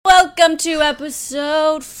Welcome to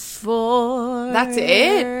episode 4. That's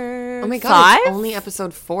it? Oh my god, 5? It's only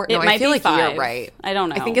episode 4. No, It might I feel be like 5. you're right. I don't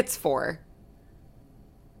know. I think it's 4.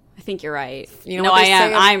 I think you're right. You know no, what I they am.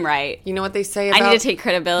 say I'm right. You know what they say about... I need to take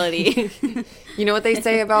credibility. You know what they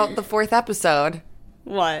say about the 4th episode?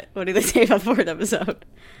 What? What do they say about the 4th episode?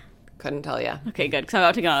 Couldn't tell you. Okay, good. Because I'm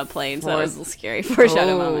about to get on a plane, so that was a little scary. Oh.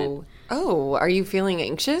 Foreshadow moment. Oh, are you feeling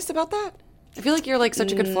anxious about that? I feel like you're like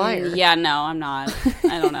such a good flyer. Yeah, no, I'm not.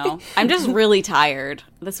 I don't know. I'm just really tired.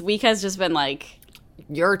 This week has just been like...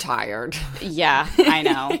 You're tired. Yeah, I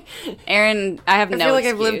know. Aaron, I have no I feel like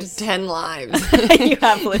excuse. I've lived 10 lives. You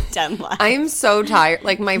have lived 10 lives. I am so tired.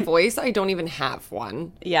 Like, my voice, I don't even have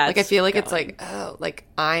one. Yeah, like I feel like it's like, oh, like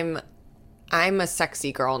I'm a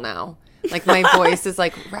sexy girl now. Like, my voice is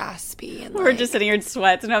like raspy and We're like, just sitting here in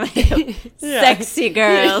sweats and I'm like, sexy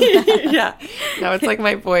girl. Yeah. No, it's like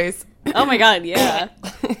my voice. Oh my god, yeah.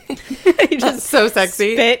 You Just so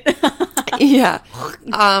sexy. spit. Yeah.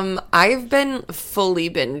 I've been fully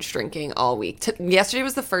binge drinking all week. Yesterday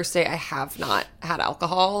was the first day I have not had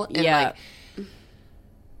alcohol. And Yeah. like,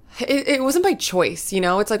 it wasn't by choice, you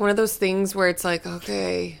know? It's like one of those things where it's like,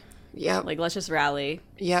 okay, yep. Like, let's just rally.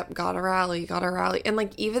 Yep, gotta rally. And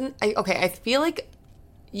like even, I feel like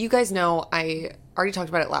you guys know I already talked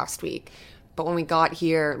about it last week, but when we got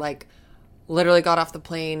here, like literally got off the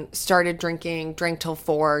plane, started drinking, drank till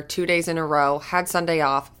 4, 2 days in a row, had Sunday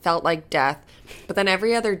off, felt like death. But then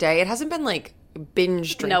every other day, it hasn't been like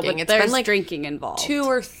binge drinking. No, but it's there's been like drinking involved. 2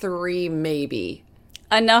 or 3 maybe.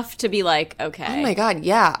 Enough to be like, okay. Oh my God,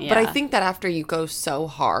 yeah. But I Yeah. think that after you go so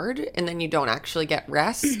hard and then you don't actually get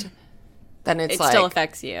rest, then it's it like... still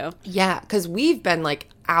affects you. Yeah, because we've been like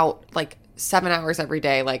out like 7 hours every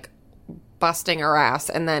day, like busting our ass,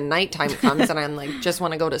 and then nighttime comes and I'm like, just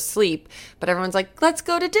want to go to sleep. But everyone's like, let's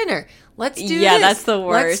go to dinner. Let's do Yeah, this. that's the Let's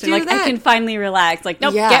worst. do And like, that. I can finally relax. Like,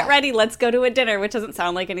 nope, Yeah. get ready. Let's go to a dinner, which doesn't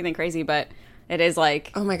sound like anything crazy, but it is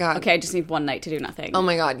like, Oh my God. okay, I just need one night to do nothing. Oh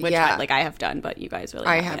my God, which yeah. I have done, but you guys really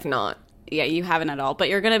I haven't. have not. Yeah, you haven't at all. But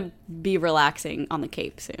you're going to be relaxing on the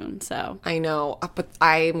Cape soon, so. I know, but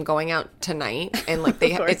I'm going out tonight, and like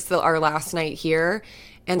Of course. it's our last night here.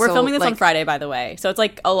 And We're so, filming this like, on Friday, by the way. So it's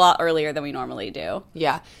like a lot earlier than we normally do.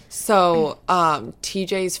 Yeah. So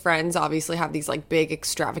TJ's friends obviously have these like big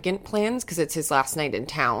extravagant plans because it's his last night in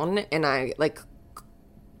town, and I like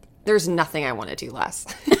there's nothing I want to do less.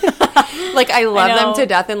 Like I love them to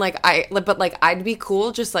death, and but I'd be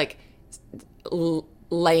cool just like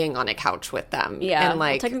laying on a couch with them. Yeah. And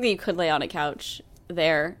like well, technically you could lay on a couch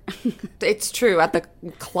there. it's true at the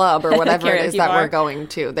club or whatever it is Karaoke that bar. we're going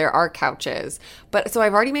to. There are couches. But so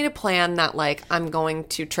I've already made a plan that like I'm going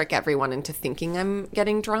to trick everyone into thinking I'm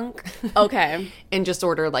getting drunk. Okay. And just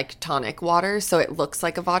order like tonic water so it looks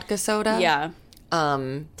like a vodka soda. Yeah.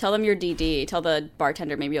 Tell them your DD. Tell the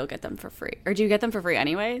bartender maybe you'll get them for free. Or do you get them for free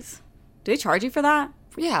anyways? Do they charge you for that?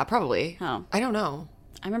 Yeah, probably. Oh. I don't know.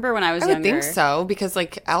 I remember when I was I younger. would think so because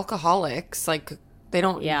like alcoholics, like they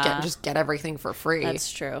don't Yeah. just get everything for free.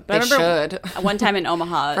 That's true. They I remember should. one time in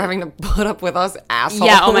Omaha. For having to put up with us assholes.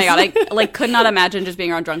 Yeah, oh my God. I like could not imagine just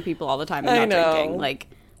being around drunk people all the time and I not know. drinking. Like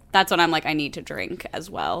that's when I'm like, I need to drink as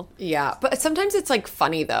well. Yeah, but sometimes it's like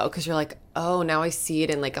funny though because you're like, oh, now I see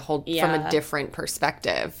it in like from Yeah. a different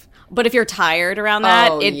perspective. But if you're tired around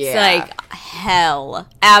that, Oh, it's yeah. like hell.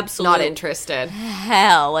 Absolute Not interested.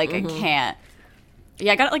 hell. Like Mm-hmm. I can't.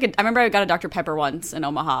 Yeah, I got I remember I got a Dr. Pepper once in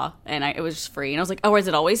Omaha, and it was just free. And I was like, oh, is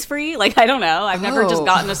it always free? Like, I don't know. I've never just Oh.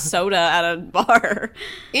 gotten a soda at a bar.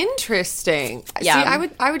 Interesting. Yeah. See,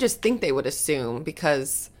 I would just think they would assume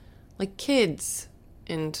because like kids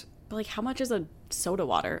and But like, how much is a soda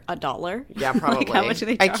water? $1? yeah, probably. Like, how much do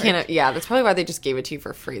they I charge? can't. Yeah, that's probably why they just gave it to you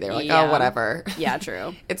for free. They're like, Yeah. oh, whatever. Yeah,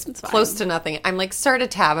 true. It's fine. close to nothing. I'm like, start a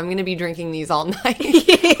tab. I'm going to be drinking these all night.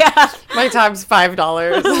 Yeah. My tab's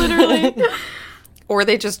 $5. Literally. Or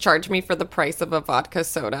they just charge me for the price of a vodka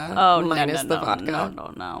soda. Oh, minus no, the no,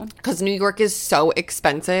 vodka. No. Because New York is so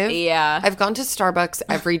expensive. Yeah. I've gone to Starbucks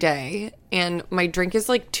every day, and my drink is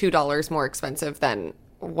like $2 more expensive than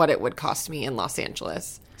what it would cost me in Los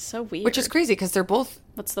Angeles. So weird. Which is crazy because they're both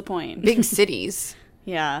What's the point? big cities.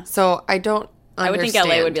 Yeah. So I don't understand. I would think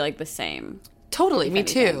LA would be like the same. Totally, me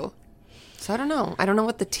anything. too. So I don't know. I don't know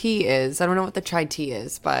what the tea is. I don't know what the chai tea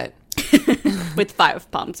is, but With 5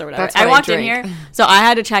 pumps or whatever. That's what I I walked in drink. here, so I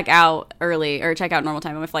had to check out early or check out normal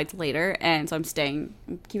time, and my flight's later, and so I'm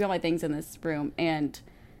keeping all my things in this room, and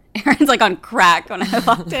Aaron's like on crack when I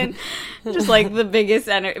walked in, just like the biggest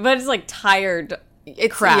energy, but it's like tired.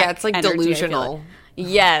 it's Crack yeah, it's like energy, I feel delusional. like.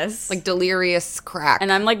 Yes, Like delirious crack.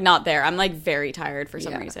 and I'm like not there. I'm like very tired for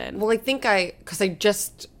some reason. Well, I think because I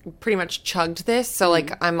just pretty much chugged this, so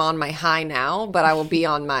like I'm on my high now, but I will be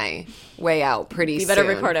on my way out pretty soon. You better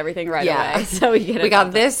record everything right away. So we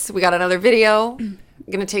got this. We got another video. I'm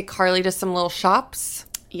gonna take Carly to some little shops.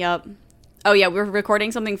 Yep. Oh yeah, we're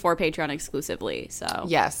recording something for Patreon exclusively, so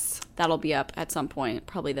yes, that'll be up at some point,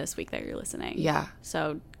 probably this week that you're listening. Yeah.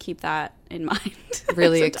 So keep that in mind.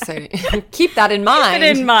 Really exciting. Keep that in mind. Keep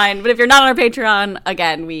it in mind. But if you're not on our Patreon,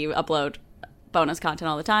 again, we upload bonus content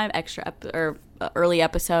all the time, early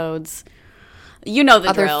episodes. You know the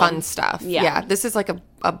other drill. Fun stuff. Yeah. This is like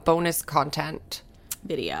a bonus content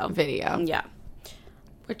video. Yeah.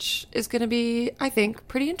 Which is going to be, I think,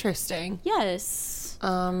 pretty interesting. Yes.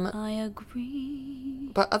 I agree.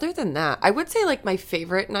 But other than that, I would say like my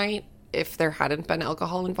favorite night, if there hadn't been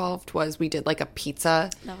alcohol involved, was we did like a pizza.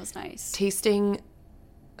 That was nice.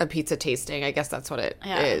 A pizza tasting. I guess that's what it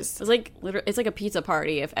is. It was like it's like a pizza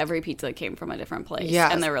party if every pizza came from a different place.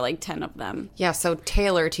 Yeah. And there were like 10 of them. Yeah. So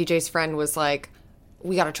Taylor, TJ's friend, was like,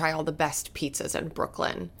 we got to try all the best pizzas in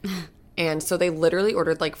Brooklyn. And so they literally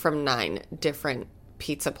ordered like from 9 different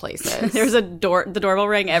pizza places. There was the doorbell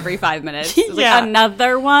rang every 5 minutes. It was like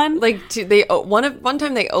another one. Like one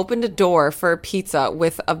time they opened a door for a pizza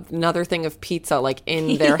with another thing of pizza like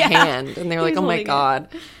in their hand, and they were like, "Oh my god."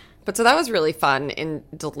 But so that was really fun and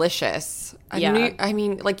delicious. I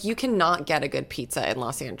mean, like you cannot get a good pizza in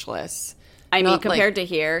Los Angeles. I mean, compared to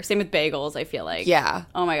here, same with bagels, I feel like. Yeah.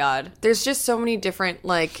 Oh my god. There's just so many different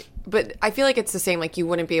like, but I feel like it's the same. Like you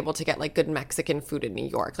wouldn't be able to get like good Mexican food in New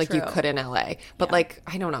York like you could in LA. But like,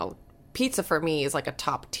 I don't know. Pizza for me is like a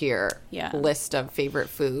top tier list of favorite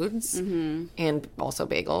foods, and also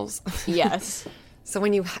bagels. Yes. So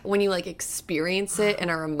when you like experience it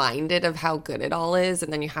and are reminded of how good it all is,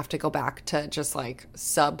 and then you have to go back to just like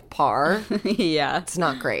subpar, it's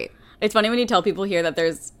not great. It's funny when you tell people here that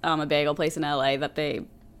there's a bagel place in LA that they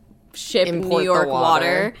ship Import New York the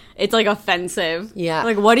water. It's like offensive. Yeah.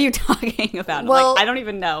 Like, what are you talking about? Well, like, I don't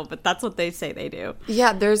even know, but that's what they say they do.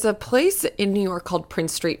 Yeah, there's a place in New York called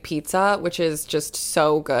Prince Street Pizza, which is just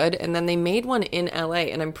so good. And then they made one in LA,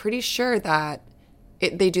 and I'm pretty sure that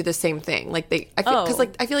they do the same thing. Like I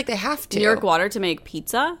feel like they have to. New York water to make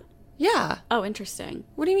pizza? Yeah. Oh, interesting.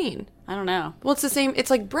 What do you mean? I don't know. Well, it's the same. It's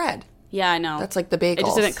like bread. Yeah, I know. That's like the bagels. It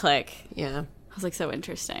just didn't click. Yeah. I was like, so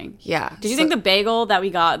interesting. Yeah. Did you think the bagel that we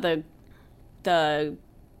got, the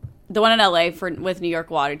one in LA with New York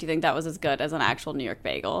water, do you think that was as good as an actual New York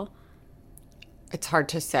bagel? It's hard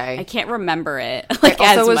to say. I can't remember it.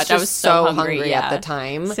 I was so hungry at the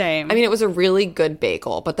time. Same. I mean, it was a really good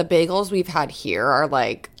bagel, but the bagels we've had here are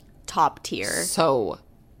like top tier. So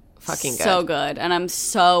fucking good. So good. And I'm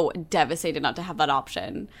so devastated not to have that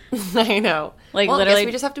option. I know. Like, well, literally. I guess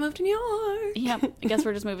we just have to move to New York. Yep. I guess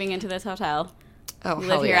we're just moving into this hotel. Oh, we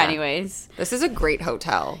live here anyways. This is a great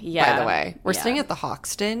hotel, by the way. We're staying at the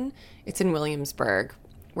Hoxton. It's in Williamsburg.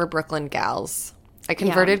 We're Brooklyn gals. I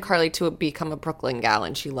converted Carly to become a Brooklyn gal,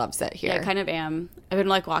 and she loves it here. Yeah, I kind of am. I've been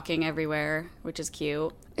like walking everywhere, which is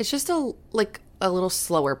cute. It's just a little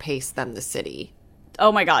slower pace than the city.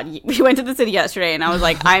 Oh my god, we went to the city yesterday, and I was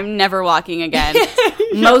like, I'm never walking again.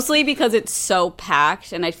 Mostly because it's so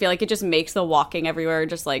packed, and I feel like it just makes the walking everywhere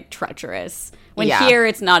just like treacherous. When here,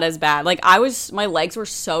 it's not as bad. Like my legs were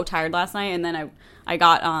so tired last night, and then I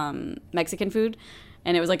got Mexican food,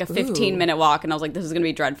 and it was like a 15-minute walk, and I was like, this is gonna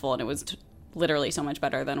be dreadful, and it was literally so much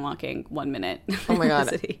better than walking 1 minute. Oh my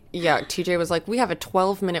god. Yeah, TJ was like, we have a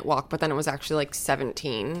 12-minute walk, but then it was actually like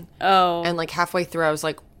 17. Oh. And like halfway through, I was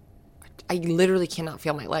like, I literally cannot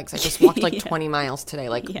feel my legs. I just walked like 20 miles today.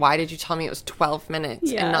 Like, why did you tell me it was 12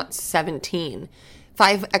 minutes and not 17?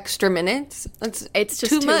 5 extra minutes? It's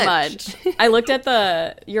just too much. I looked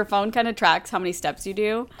at your phone kind of tracks how many steps you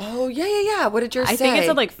do. Oh, yeah. What did yours say? I think it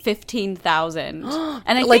said like 15,000. And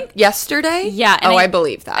I like think yesterday? Yeah. And I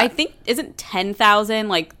believe that. I think, isn't 10,000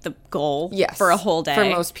 like the goal for a whole day? For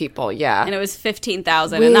most people, yeah. And it was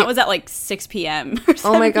 15,000. And that was at like 6 p.m. or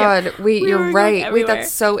 7 Oh my god. Wait, you're right. Wait, everywhere.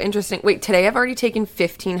 that's so interesting. Wait, today I've already taken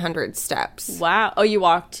 1,500 steps. Wow. Oh, you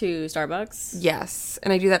walked to Starbucks? Yes.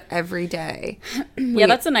 And I do that every day. Yeah,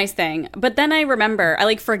 that's a nice thing. But then I remember, I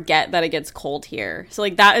like forget that it gets cold here. So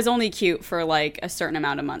like that is only cute for like a certain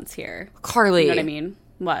amount of months here. Carly. You know what I mean?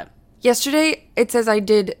 What? Yesterday, it says I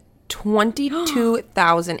did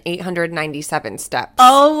 22,897 steps.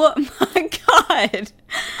 Oh my god.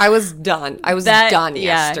 I was done. I was done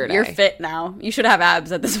yesterday. You're fit now. You should have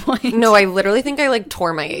abs at this point. No, I literally think I like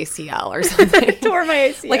tore my ACL or something. Tore my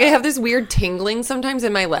ACL. Like I have this weird tingling sometimes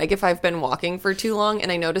in my leg if I've been walking for too long, and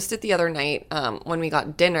I noticed it the other night when we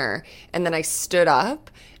got dinner, and then I stood up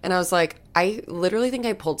and I was like, I literally think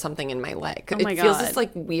I pulled something in my leg. Oh my It feels God. this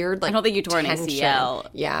like weird, like I don't think you tore tension. an ACL.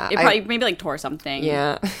 Yeah. It probably maybe like tore something.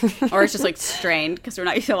 Yeah. Or it's just like strained because we're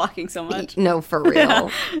not used to walking so much. No, for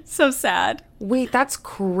real. So sad. Wait, that's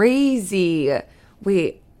crazy.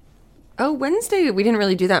 Wait. Oh, Wednesday, we didn't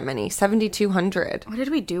really do that many. 7,200. What did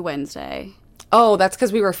we do Wednesday? Oh, that's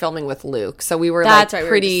because we were filming with Luke. So we were That's like right,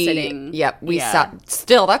 pretty. we were just sitting. Yep. We Yeah. sat.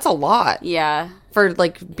 Still, that's a lot Yeah. for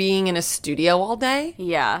like being in a studio all day.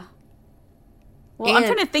 Yeah. Well, I'm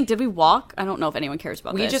And- trying to think. Did we walk? I don't know if anyone cares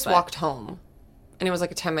about We this. just but- walked home, and it was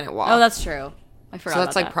like a 10-minute walk. Oh, that's true. I forgot so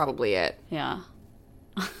that's about like that. probably it. Yeah.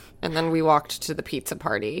 And then we walked to the pizza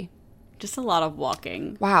party. Just a lot of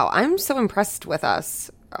walking. Wow, I'm so impressed with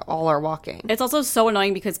us. All our walking. It's also so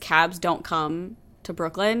annoying because cabs don't come to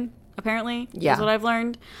Brooklyn, apparently. Yeah. Is what I've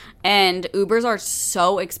learned. And Ubers are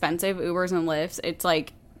so expensive, Ubers and Lyfts. It's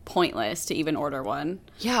like pointless to even order one.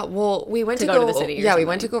 Yeah, well, we went to go to the city or Yeah, we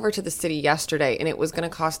went to something. go over to the city yesterday, and it was going to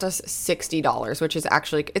cost us $60, which is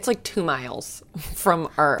actually it's like 2 miles from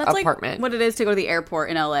our That's apartment. like what it is to go to the airport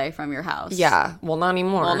in LA from your house. Yeah, well, not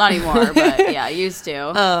anymore. Well, not anymore, but yeah, used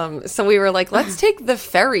to. So we were like, let's take the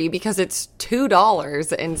ferry because it's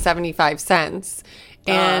 $2.75.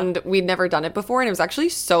 And we'd never done it before, and it was actually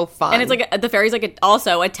so fun. And it's like the ferry's like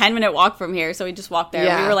also a 10-minute walk from here, so we just walked there.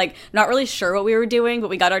 Yeah. We were like not really sure what we were doing, but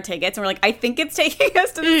we got our tickets and we're like, I think it's taking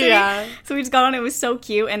us to the city. Yeah. So we just got on. It was so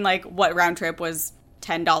cute, and like what round trip was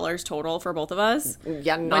 $10 total for both of us.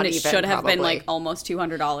 Yeah, not when it even, should have been probably. like almost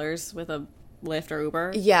 $200 with a Lyft or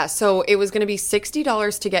Uber. Yeah, so it was going to be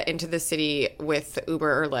 $60 to get into the city with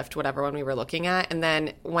Uber or Lyft, whatever one we were looking at. And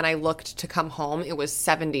then when I looked to come home, it was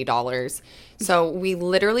 $70. So we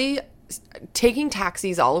literally taking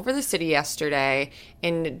taxis all over the city yesterday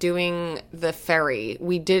and doing the ferry.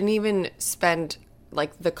 We didn't even spend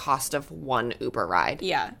like the cost of one Uber ride.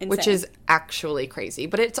 Yeah, which insane. is actually crazy.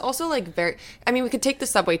 But it's also like very, I mean, we could take the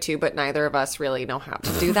subway too, but neither of us really know how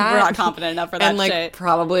to do that. We're not confident enough for that and like shit.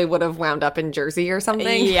 probably would have wound up in Jersey or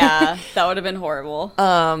something. Yeah, that would have been horrible.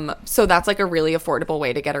 So that's like a really affordable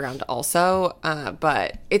way to get around also.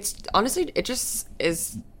 But it's honestly, it just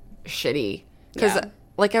is shitty. Because Yeah.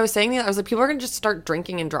 like I was saying, I was like, people are going to just start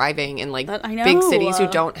drinking and driving in like I know. big cities who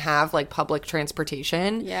don't have like public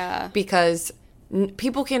transportation. Yeah. Because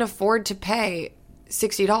people can't afford to pay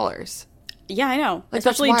 $60. Yeah, I know. Like,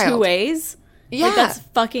 Especially that's two wild. ways. Yeah. Like, that's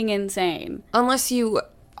fucking insane. Unless you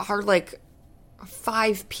are like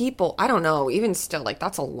 5 people. I don't know. Even still, like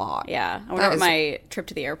that's a lot. Yeah. I wonder That what is- my trip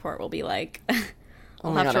to the airport will be like.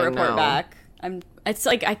 I'll my have God, to I report know. back. It's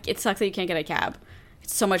like, it sucks that you can't get a cab.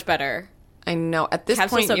 It's so much better. I know. At this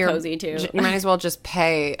Cabs feel point, so you're cozy, too. You might as well just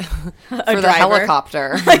pay for the driver.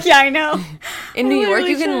 helicopter. Like, yeah, I know. In I New York, literally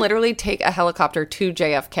you can should. literally take a helicopter to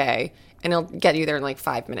JFK, and it'll get you there in like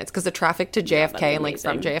 5 minutes. Because the traffic to that'd JFK be and like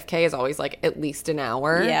from amazing. JFK is always like at least an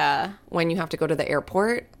hour. Yeah. When you have to go to the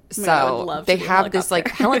airport, my God, I would so love to they be a have this like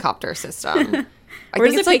helicopter. helicopter system. I Where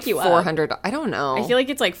think does it's it like pick you up? 400. I don't know. I feel like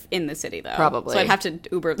it's like in the city though. Probably. So I'd have to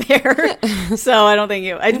Uber there. So I don't think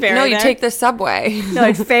I'd ferry. no, you there. take the subway. No,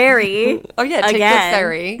 I'd ferry. Oh yeah, take Again. the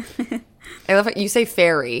ferry. I love it. You say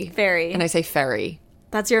ferry. Ferry. And I say ferry.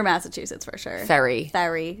 That's your Massachusetts for sure. Ferry.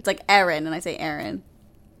 Ferry. It's like Erin, and I say Aaron.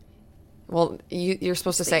 Well, you're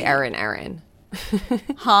supposed to say Erin.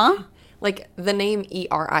 Huh? Like the name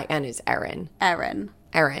Erin is Erin. Erin.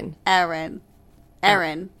 Erin. Erin.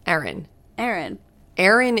 Erin. Erin. Erin.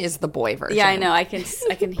 Erin is the boy version. Yeah, I know. I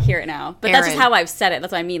can hear it now. But that's just Erin. how I've said it.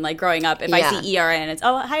 That's what I mean. Like growing up, if I Yeah. see ERN, it's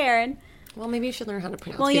hi Erin. Well, maybe you should learn how to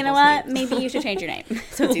pronounce. Well, you know people's what? names. Maybe you should change your name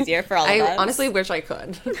so it's easier for all of I us. honestly wish I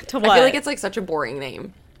could. To I what? feel like it's like such a boring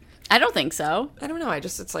name. I don't think so. I don't know.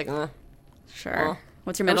 It's like. Sure. Well,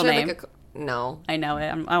 What's your middle I should name? have, no. I know it.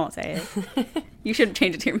 I won't say it. You should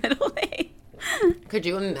change it to your middle name. Could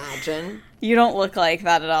you imagine? You don't look like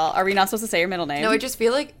that at all. Are we not supposed to say your middle name? No, I just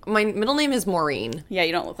feel like my middle name is Maureen. Yeah,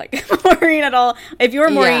 you don't look like Maureen at all. If you were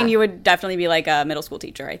Maureen, Yeah. you would definitely be like a middle school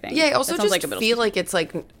teacher, I think. Yeah, I also That sounds just like a middle feel school like it's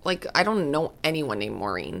like I don't know anyone named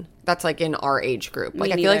Maureen. That's like in our age group. Like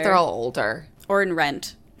Me I feel like neither. they're all older. or in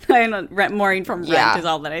Rent. I know Maureen from Rent Yeah. is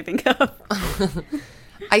all that I think of.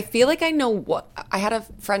 I feel like I know what I had a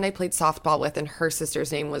friend I played softball with, and her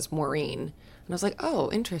sister's name was Maureen, and I was like,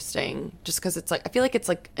 oh, interesting. Just because it's like I feel like it's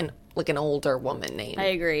like an older woman name. I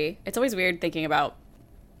agree. It's always weird thinking about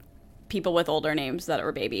people with older names that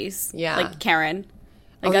were babies. Yeah. Like Karen.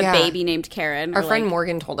 Like Oh, a yeah. baby named Karen. Our or friend like,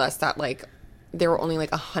 Morgan told us that like there were only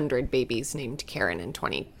like 100 babies named Karen in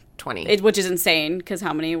 20. Which is insane, because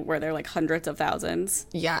how many were there? Like hundreds of thousands.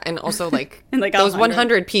 Yeah, and also like, And like those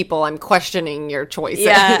 100 people, I'm questioning your choices.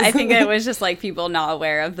 Yeah, I think it was just like people not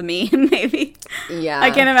aware of the meme, maybe. Yeah.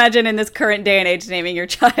 I can't imagine in this current day and age naming your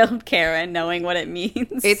child Karen, knowing what it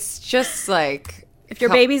means. It's just like... If your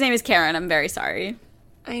baby's name is Karen, I'm very sorry.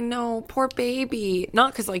 I know, poor baby.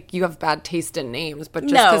 Not because, like, you have bad taste in names, but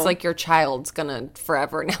just No. because, like, your child's gonna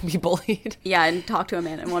forever now be bullied. Yeah, and talk to a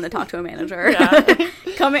man and want to talk to a manager.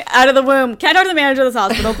 Coming out of the womb. Can I talk to the manager of this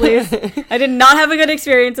hospital, please? I did not have a good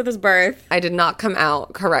experience at this birth. I did not come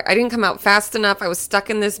out correct. I didn't come out fast enough. I was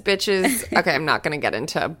stuck in this bitch's... Okay, I'm not gonna get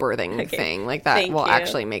into a birthing thing. Like, that Thank will you.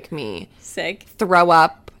 actually make me Sick. throw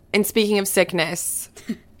up. And speaking of sickness,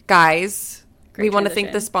 guys... Great we want to thank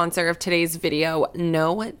transition. the sponsor of today's video,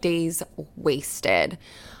 No Days Wasted.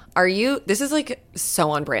 This is like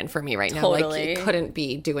so on brand for me right now. Like, Totally. you couldn't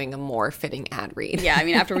be doing a more fitting ad read. Yeah, I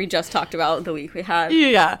mean, after we just talked about the week we had.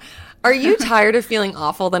 Yeah. Are you tired of feeling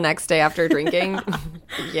awful the next day after drinking?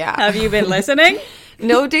 Yeah. Have you been listening?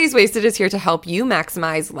 No Days Wasted is here to help you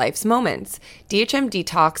maximize life's moments. DHM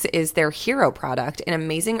Detox is their hero product, an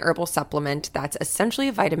amazing herbal supplement that's essentially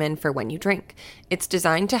a vitamin for when you drink. It's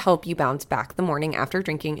designed to help you bounce back the morning after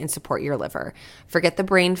drinking and support your liver. Forget the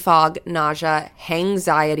brain fog, nausea,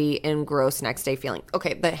 hangxiety, and gross next day feeling.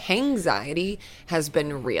 Okay, the hangxiety has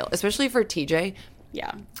been real, especially for TJ. Yeah.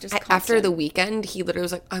 Just After the weekend, he literally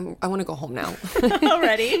was like, I want to go home now.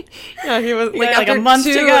 Already? Yeah, he was like a month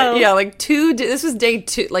to go. Yeah, like this was day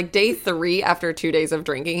 2, like day 3 after 2 days of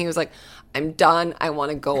drinking. He was like, I'm done. I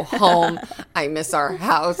want to go home. I miss our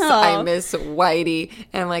house. I miss Whitey.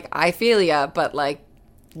 And I'm like, I feel ya, but like,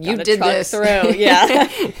 you Gotta did trudge this. through. Yeah.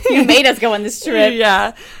 You made us go on this trip.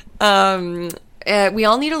 Yeah. We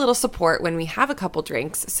all need a little support when we have a couple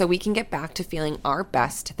drinks so we can get back to feeling our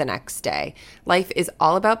best the next day. Life is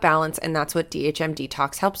all about balance, and that's what DHM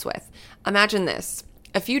Detox helps with. Imagine this.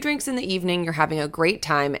 A few drinks in the evening, you're having a great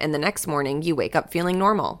time, and the next morning you wake up feeling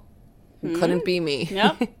normal. Couldn't be me.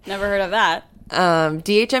 Yep. Never heard of that.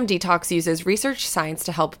 DHM Detox uses research science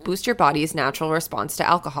to help boost your body's natural response to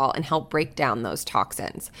alcohol and help break down those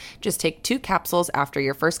toxins. Just take 2 capsules after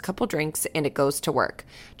your first couple drinks and it goes to work.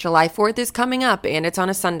 July 4th is coming up and it's on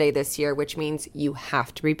a Sunday this year, which means you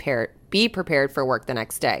have to be prepared for work the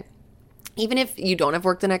next day. Even if you don't have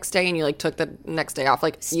work the next day and you like took the next day off,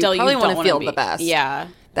 like Still, you probably want to don't feel wanna the best Yeah.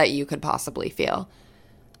 that you could possibly feel.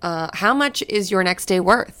 How much is your next day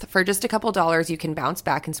worth? For just a couple dollars, you can bounce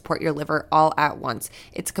back and support your liver all at once.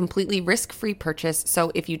 It's a completely risk-free purchase,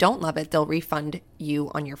 so if you don't love it, they'll refund you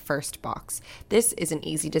on your first box. This is an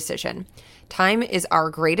easy decision. Time is our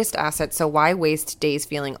greatest asset, so why waste days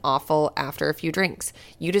feeling awful after a few drinks?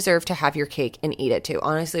 You deserve to have your cake and eat it too.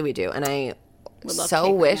 Honestly, we do. And I Would love so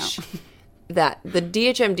cake right wish now. that the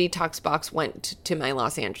DHM Detox box went to my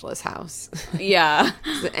Los Angeles house. Yeah.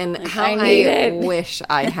 And Like, how I need I it. wish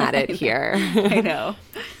I had it here. I know.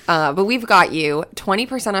 But we've got you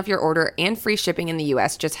 20% off your order and free shipping in the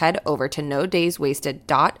US. Just head over to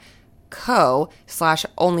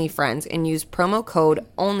nodayswasted.co/onlyfriends and use promo code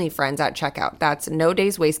onlyfriends at checkout. That's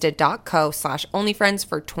nodayswasted.co/onlyfriends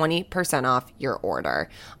for 20% off your order.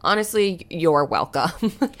 Honestly, you're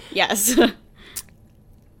welcome. Yes.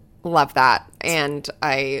 Love that. And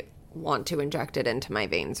I want to inject it into my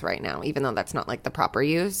veins right now, even though that's not like the proper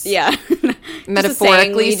use. Yeah.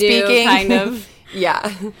 Metaphorically speaking. Kind of.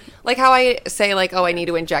 Yeah. Like how I say, like, oh, I need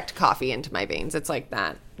to inject coffee into my veins. It's like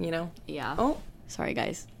that, you know? Yeah. Oh, Sorry,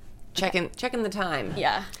 guys. checking the time.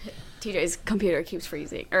 Yeah. TJ's computer keeps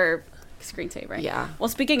freezing. Or screensaver. Yeah. Well,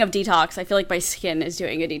 speaking of detox, I feel like my skin is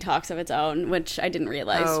doing a detox of its own, which I didn't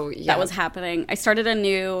realize that was happening. I started a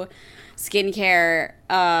new skincare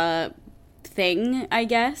thing, I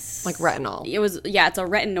guess. Like retinol. It's a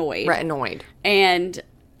retinoid. Retinoid. And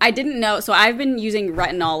I didn't know. So I've been using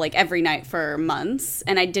retinol like every night for months,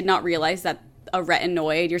 and I did not realize that a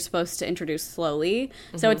retinoid you're supposed to introduce slowly.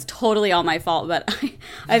 So it's totally all my fault, but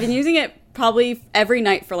I've been using it probably every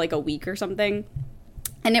night for like a week or something.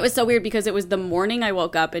 And it was so weird because it was the morning I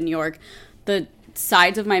woke up in New York, the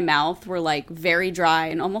sides of my mouth were like very dry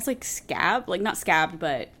and almost like scabbed, like not scabbed,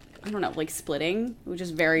 but I don't know, like splitting. It was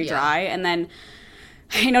just very dry. And then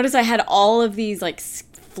I noticed I had all of these like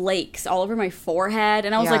flakes all over my forehead,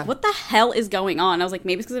 and I was like, what the hell is going on? I was like,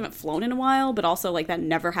 maybe it's because I haven't flown in a while, but also like that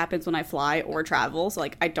never happens when I fly or travel, so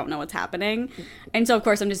like I don't know what's happening. And so of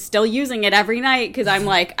course I'm just still using it every night because I'm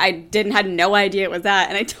like, I had no idea it was that.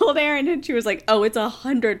 And I told Erin, and she was like, oh, it's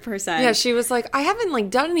 100%. Yeah, she was like, I haven't like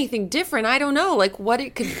done anything different. I don't know like what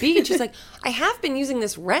it could be. And she's like, I have been using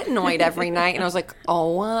this retinoid every night. And I was like,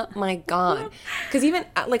 oh my God. Because even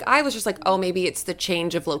like I was just like, oh, maybe it's the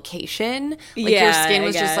change of location. Like your skin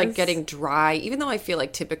was just like Yes. getting dry, even though I feel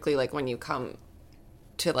like typically like when you come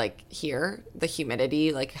to like here, the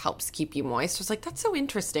humidity like helps keep you moist. I was like, that's so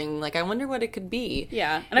interesting. Like, I wonder what it could be.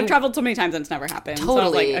 Yeah. And I've traveled so many times and it's never happened. Totally. So I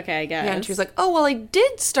was like, okay, I guess. Yeah, and she was like, oh, well, I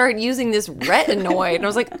did start using this retinoid. And I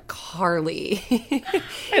was like, Carly.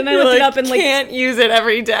 And I looked it up and like, can't use it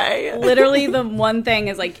every day. literally the one thing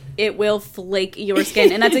is like, it will flake your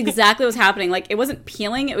skin. And that's exactly what's happening. Like, it wasn't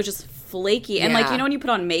peeling, it was just flaky. And like, Yeah. you know when you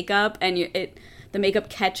put on makeup and the makeup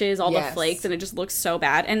catches all the flakes and it just looks so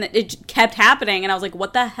bad. And it kept happening. And I was like,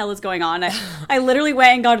 what the hell is going on? I literally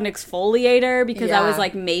went and got an exfoliator because I was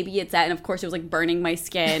like, maybe it's that. And of course it was like burning my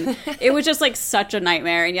skin. It was just like such a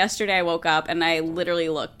nightmare. And yesterday I woke up and I literally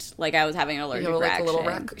looked like I was having an allergic reaction. A little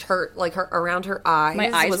her around her eyes.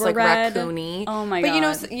 My eyes was were like red. raccoony. Oh my but God. you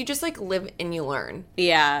know, you just like live and you learn.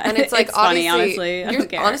 Yeah. And it's like, it's funny, obviously, honestly. I don't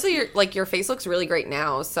care. honestly, your face looks really great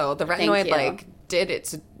now. So the retinoid you. like did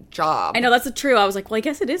its job. I know, that's true. I was like, well, I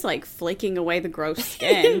guess it is like flaking away the gross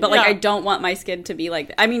skin, but like I don't want my skin to be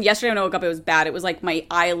like, I mean, yesterday when I woke up it was bad. It was like my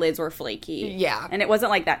eyelids were flaky. Yeah. And it wasn't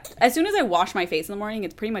like that. As soon as I wash my face in the morning,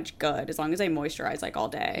 it's pretty much good as long as I moisturize like all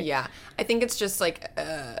day. Yeah. I think it's just like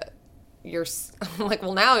your like,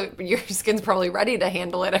 well, now your skin's probably ready to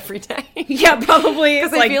handle it every day. Yeah, probably.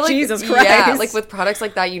 It's like, Jesus Christ. Yeah, like with products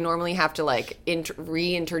like that, you normally have to like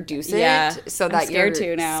reintroduce it so that your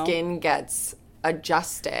skin gets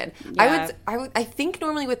adjusted. Yeah. I think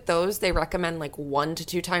normally with those they recommend like 1 to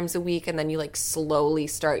 2 times a week, and then you like slowly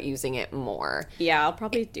start using it more. Yeah, I'll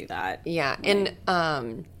probably do that. Yeah, and I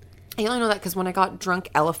only know that because when I got Drunk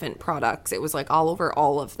Elephant products, it was like all over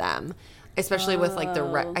all of them, especially with like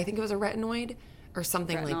I think it was a retinoid or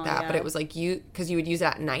something like that, but it was like because you would use it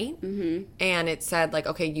at night, and it said like,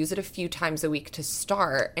 okay, use it a few times a week to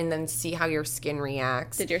start, and then see how your skin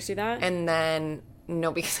reacts. Did yours do that? And then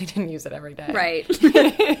no, because I didn't use it every day. Right.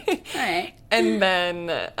 All right. And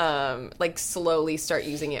then like slowly start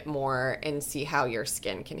using it more and see how your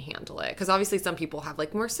skin can handle it. Because obviously some people have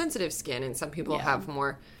like more sensitive skin and some people have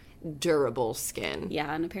more durable skin.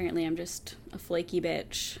 Yeah, and apparently I'm just a flaky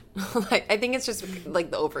bitch. Like, I think it's just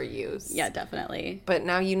like the overuse. Yeah, definitely. But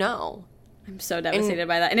now you know. I'm so devastated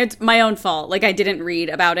by that. And it's my own fault. Like, I didn't read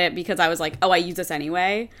about it because I was like, oh, I use this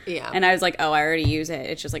anyway. Yeah. And I was like, oh, I already use it.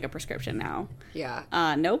 It's just like a prescription now. Yeah.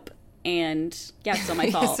 Nope. And yeah, it's still my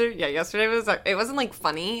fault. Yesterday was it wasn't like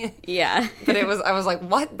funny. Yeah. But I was like,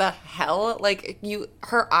 what the hell? Like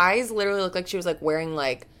her eyes literally looked like she was like wearing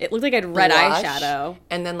like it looked like I had red blush, eyeshadow.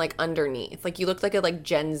 and then like underneath, like you looked like a like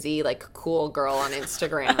Gen Z like cool girl on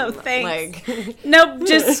Instagram. Oh, thanks. Like Nope,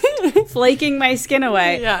 just flaking my skin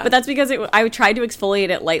away. Yeah. But that's because I tried to exfoliate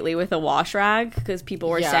it lightly with a wash rag because people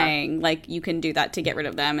were saying like you can do that to get rid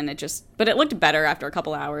of them, and but it looked better after a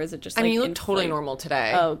couple hours. It just I mean, you look totally normal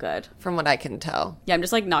today. Oh, good. From what I can tell. Yeah, I'm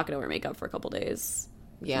just like not gonna wear makeup for a couple days.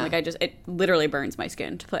 Yeah. Like it literally burns my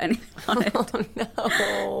skin to put anything on it.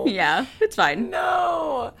 Oh no. Yeah, it's fine.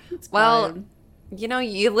 No. It's well, fine. you know,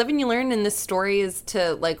 you live and you learn, and this story is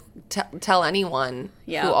to like tell anyone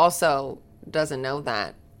who also doesn't know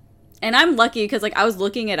that. And I'm lucky because like I was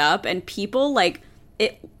looking it up, and people like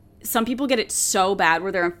it. Some people get it so bad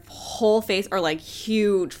where their whole face are like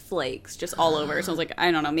huge flakes just all over. So I was like,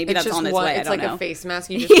 I don't know, maybe that's on its way. I don't know. It's like a face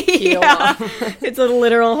mask you just peel off. It's a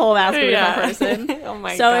literal whole mask of a different person. Oh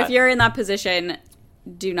my so God. if you're in that position,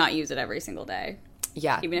 do not use it every single day.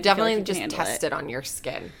 Yeah, even if definitely you feel like you just can test it on your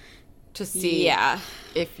skin to see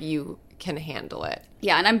if you can handle it.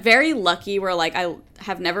 Yeah, and I'm very lucky where, like, I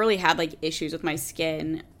have never really had, like, issues with my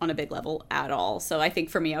skin on a big level at all. So I think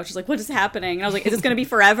for me, I was just like, what is happening? And I was like, is this going to be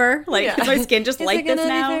forever? Like, is my skin just like this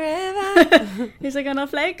now? Is it going to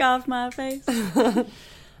flake off my face?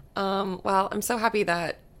 Well, I'm so happy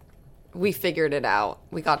that we figured it out.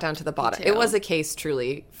 We got down to the bottom. It was a case,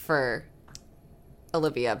 truly, for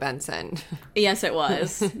Olivia Benson. Yes, it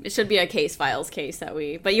was. It should be a case files case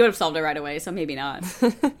but you would have solved it right away, so maybe not.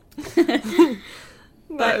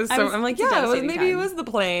 But I'm like, yeah, maybe it was the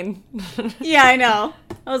plane. Yeah, I know.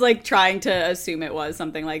 I was like trying to assume it was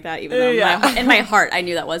something like that, even though in my heart I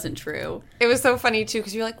knew that wasn't true. It was so funny too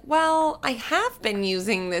because you're like, well, I have been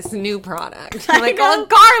using this new product. I'm like, oh,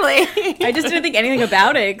 Carly. I just didn't think anything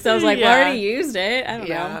about it because I was like, well, I already used it. I don't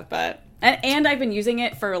know, but. And I've been using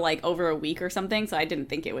it for like over a week or something, so I didn't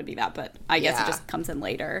think it would be that, but I guess it just comes in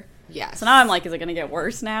later. Yes. So now I'm like, is it going to get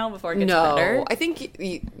worse now before it gets better? No, I think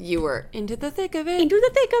you were into the thick of it. Into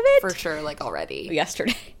the thick of it? For sure, like already.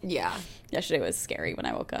 Yesterday. Yeah. Yesterday was scary when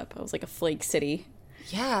I woke up. I was like a flake city.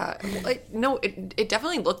 Yeah. It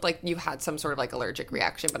definitely looked like you had some sort of like allergic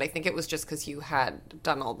reaction, but I think it was just because you had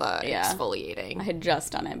done all the exfoliating. I had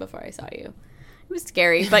just done it before I saw you. It was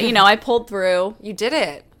scary, but I pulled through. You did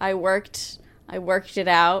it. I worked I worked it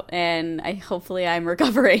out, and hopefully I'm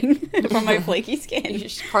recovering from my flaky skin.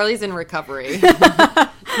 Carly's in recovery.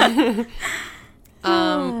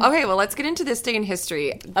 Okay, well, let's get into this day in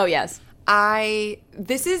history. Oh, yes.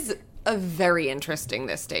 This is a very interesting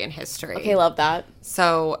this day in history. Okay, love that.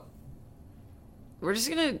 So we're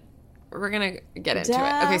gonna get into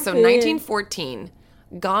it. Okay, so 1914,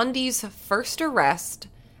 Gandhi's first arrest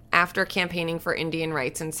after campaigning for Indian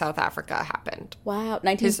rights in South Africa happened. Wow,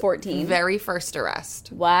 1914. His very first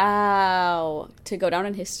arrest. Wow, to go down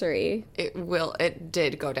in history. It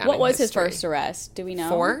did go down. What was his first arrest? Do we know?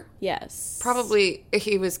 For? Yes. Probably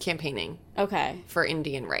he was campaigning. Okay. For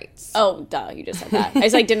Indian rights. Oh, duh, you just said that. I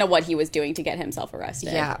just didn't know what he was doing to get himself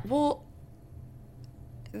arrested. Yeah, well,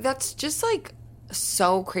 that's just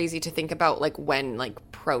so crazy to think about when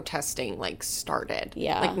protesting started.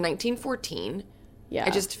 Yeah. 1914. Yeah. I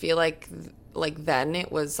just feel like then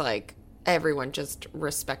it was everyone just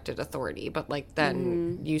respected authority, but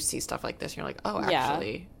then you see stuff like this and you're like, oh,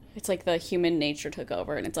 actually. Yeah. It's the human nature took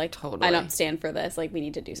over, and it's totally. I don't stand for this. We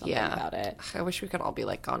need to do something about it. I wish we could all be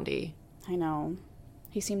like Gandhi. I know.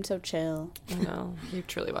 He seemed so chill. I know. He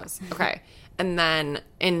truly was. Okay. And then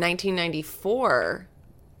in 1994,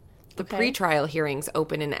 the pretrial hearings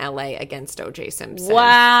open in LA against O.J. Simpson.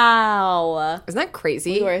 Wow. Isn't that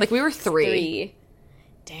crazy? We were three.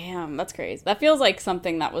 Damn, that's crazy. That feels like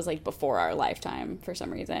something that was before our lifetime for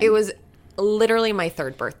some reason. It was literally my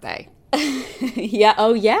third birthday. Yeah.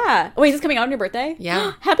 Oh, yeah. Wait, is this coming out on your birthday?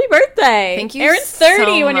 Yeah. Happy birthday. Thank you. Aaron's 30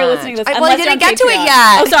 so when you're listening to this. I didn't get to it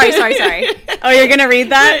yet. Oh, sorry. Oh, you're going to read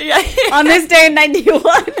that? Yeah. On this day in 91,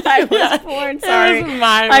 I was born. Sorry. It was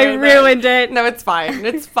my I ruined it. No, it's fine.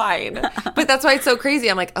 It's fine. But that's why it's so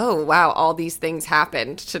crazy. I'm like, oh, wow, all these things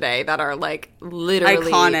happened today that are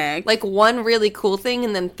literally iconic. One really cool thing,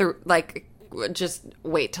 and then just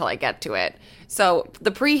wait till I get to it. So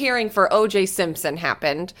the pre-hearing for O.J. Simpson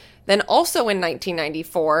happened. Then also in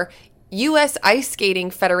 1994, U.S. Ice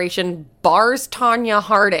Skating Federation bars Tanya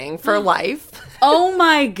Harding for life. Oh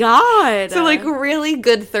my God. So really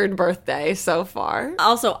good third birthday so far.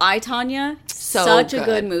 Also, Tanya, such a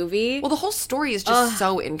good movie. Well, the whole story is just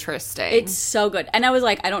so interesting. It's so good. And I was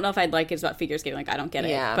I don't know if I'd like it about figure skating. I don't get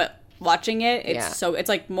it. But watching it,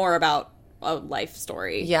 it's more about a life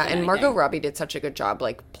story. Yeah, and Margot Robbie did such a good job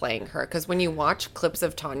playing her, because when you watch clips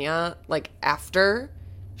of Tanya after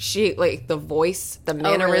she the voice, the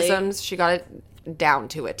mannerisms, she got it down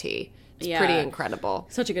to a T. It's pretty incredible.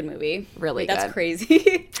 Such a good movie. Really good. That's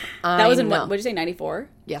crazy. That was in what did you say, 94?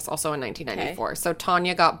 Yes, also in 1994. Okay. So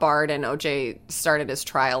Tanya got barred and OJ started his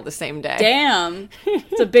trial the same day. Damn.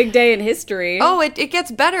 It's a big day in history. Oh, it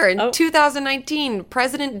gets better. In 2019,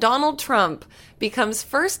 President Donald Trump becomes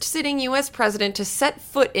first sitting U.S. president to set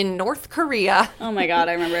foot in North Korea. Oh my God,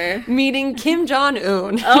 I remember. Meeting Kim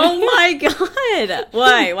Jong-un. Oh my God.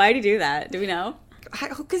 Why? Why did he do that? Do we know?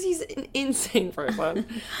 Because he's an insane person.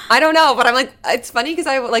 I don't know, but I'm it's funny because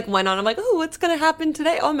I went on. I'm oh, what's gonna happen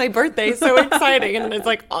today? Oh, my birthday, so exciting! And then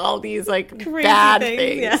it's all these crazy bad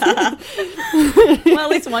things. Yeah. Well, at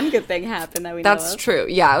least one good thing happened that we know That's true.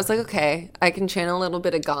 Yeah, I was okay, I can channel a little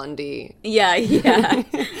bit of Gandhi. Yeah.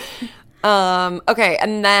 Okay,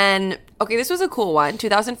 and then this was a cool one.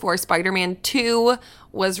 2004, Spider-Man 2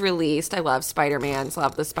 was released. I love Spider-Mans.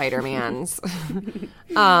 Love the Spider-Mans.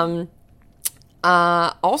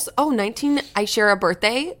 Also, 19, I share a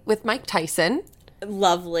birthday with Mike Tyson.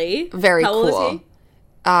 Lovely. Very How cool. old is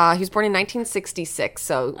he? He was born in 1966,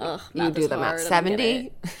 so you do them at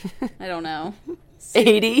 70. I don't know.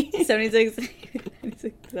 80. 76.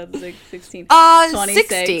 16.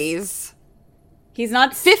 60s. He's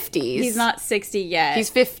not 50s. He's not 60 yet.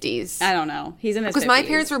 He's 50s. I don't know. He's in his 50s. Because my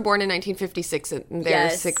parents were born in 1956 and they're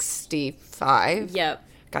 65. Yep.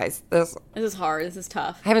 Guys, this is hard. This is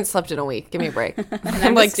tough. I haven't slept in a week. Give me a break.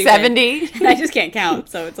 I'm 70. I just can't count,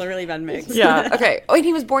 so it's a really bad mix. Yeah. Okay. Oh, and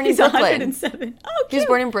he was born in Brooklyn. 107. Oh, cute. He was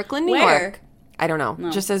born in Brooklyn, New Where? York. I don't know.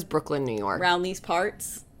 No. Just says Brooklyn, New York. Around these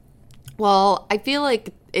parts? Well, I feel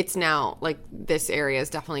it's now, this area is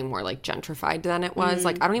definitely more, gentrified than it was.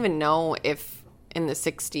 I don't even know if in the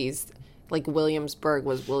 60s, Williamsburg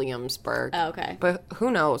was Williamsburg. Oh, okay. But who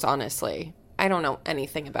knows, honestly. I don't know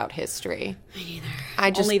anything about history. Me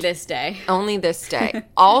neither. Only this day. Only this day.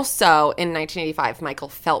 Also, in 1985, Michael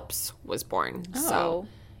Phelps was born. Oh, so,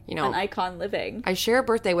 an icon living. I share a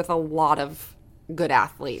birthday with a lot of good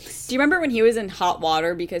athletes. Do you remember when he was in hot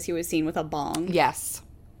water because he was seen with a bong? Yes.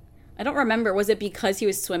 I don't remember. Was it because he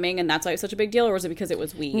was swimming and that's why it was such a big deal, or was it because it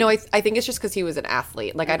was weed? No, I think it's just because he was an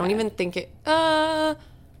athlete. Okay. I don't even think it... I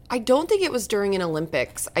don't think it was during an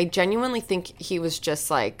Olympics. I genuinely think he was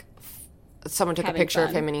just, someone took a Having picture of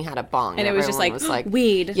fun. him and he had a bong. And it was just everyone like,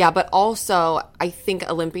 weed. Yeah, but also I think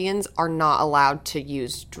Olympians are not allowed to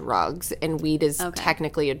use drugs, and weed is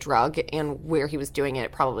technically a drug, and where he was doing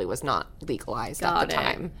it probably was not legalized at the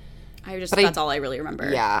time. That's all I really remember.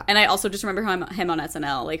 Yeah. And I also just remember him on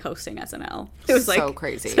SNL, like hosting SNL. It was like so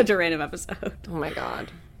crazy. Such a random episode. Oh my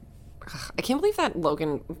God. I can't believe that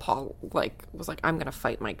Logan Paul was like, I'm gonna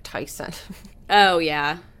fight Mike Tyson. Oh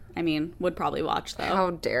yeah. I mean, would probably watch though. How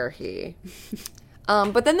dare he?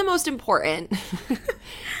 But then the most important,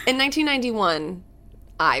 in 1991,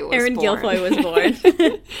 I was Erin born. Guilfoyle was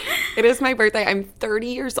born. It is my birthday. I'm 30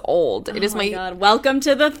 years old. It is my God. Welcome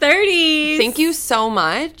to the 30s. Thank you so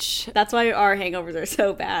much. That's why our hangovers are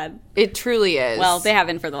so bad. It truly is. Well, they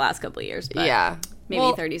haven't for the last couple of years, but yeah. Maybe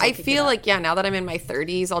 30s. I feel like, now that I'm in my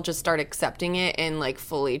 30s, I'll just start accepting it and like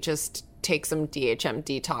fully just take some DHM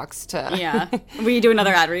detox to... Yeah. Will you do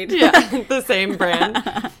another ad read? Yeah, the same brand.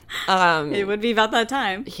 It would be about that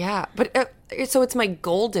time. Yeah, but so it's my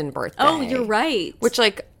golden birthday. Oh, you're right. Which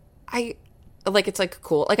it's like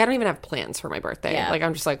cool. Like I don't even have plans for my birthday. Yeah. Like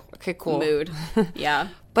I'm just like, okay, cool. Mood. Yeah.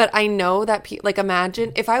 But I know that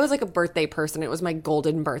imagine if I was like a birthday person, it was my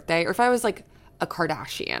golden birthday, or if I was like a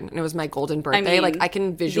Kardashian and it was my golden birthday, like I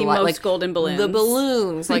can visualize the most like golden balloons. The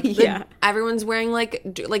balloons, like everyone's wearing like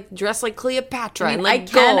dressed like Cleopatra. I mean, and like I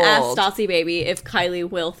can gold. ask Stassi Baby if Kylie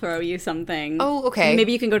will throw you something. Oh, okay.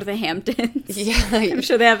 Maybe you can go to the Hamptons. Yeah, I'm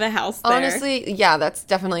sure they have a house there. Honestly, yeah, that's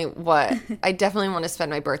definitely what I definitely want to spend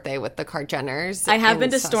my birthday with the Kardashians. I have been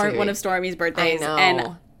to one of Stormy's birthdays,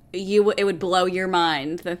 and it would blow your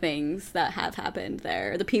mind the things that have happened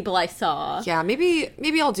there, the people I saw. Yeah, maybe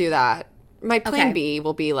I'll do that. My plan B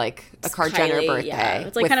will be like a Kylie Jenner birthday. Yeah.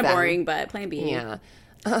 It's like kind of boring, but plan B. Yeah.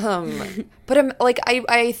 But I'm like,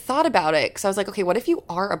 I thought about it because I was like, okay, what if you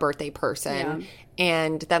are a birthday person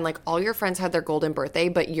and then like all your friends had their golden birthday,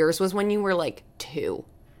 but yours was when you were like 2.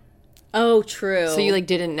 Oh, true. So you like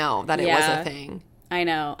didn't know that it was a thing. I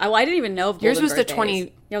know. I didn't even know if yours was birthdays. the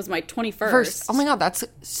 20. Yeah, it was my 21st. Oh my God, that's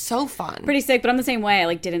so fun. Pretty sick, but I'm the same way. I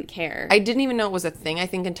like didn't care. I didn't even know it was a thing, I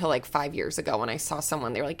think, until like 5 years ago when I saw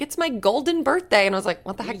someone. They were like, it's my golden birthday. And I was like,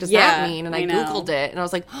 what the heck does that mean? And I Googled it and I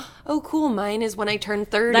was like, oh, cool. Mine is when I turn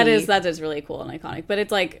 30. That is really cool and iconic. But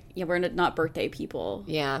it's like, we're not birthday people.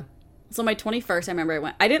 Yeah. So my 21st, I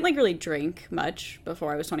remember I didn't like really drink much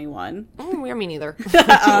before I was 21. Oh, yeah, me neither. But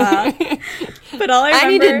all I remember... I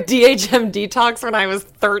needed DHM detox when I was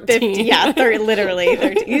 13. 50, yeah, literally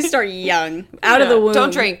 13. You start young, out of the womb.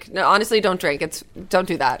 Don't drink. No, honestly, don't drink. Don't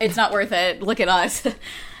do that. It's not worth it. Look at us.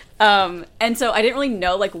 And so I didn't really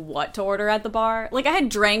know like what to order at the bar. Like I had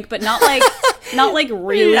drank, but not like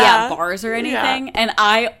really at bars or anything. Yeah. And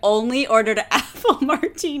I only ordered apple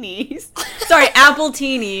martinis. Sorry, apple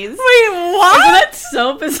teenies. Wait, what? Isn't that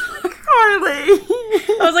so bizarre?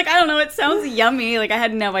 I was like, I don't know. It sounds yummy. Like I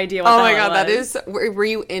had no idea what. Oh my God, that is. Were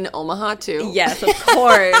you in Omaha too? Yes, of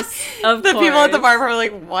course. Of the course. people at the bar were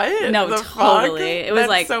like, "What?" No, totally. It was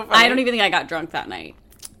like so funny. I don't even think I got drunk that night.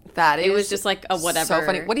 It was just like a whatever. So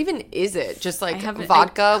funny. What even is it? Just like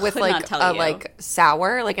vodka with like a like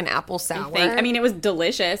sour, like an apple sour. I mean, it was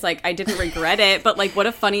delicious. Like I didn't regret it, but like what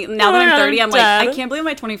a funny. Now that I'm 30, I'm like, I can't believe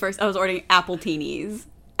my 21st. I was ordering apple teenies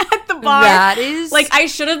at the bar. That is like I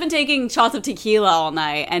should have been taking shots of tequila all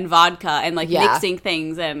night and vodka and like mixing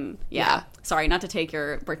things and Sorry, not to take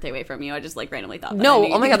your birthday away from you. I just like randomly thought that.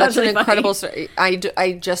 No, oh my God, that's an really incredible story. I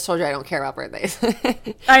just told you I don't care about birthdays.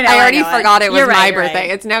 I know. I already forgot it was my birthday. Right.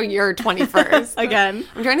 It's now your 21st. Again.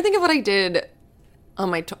 I'm trying to think of what I did on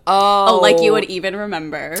my... like you would even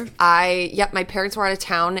remember. My parents were out of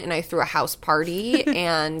town and I threw a house party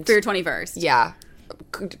and... For your 21st. Yeah.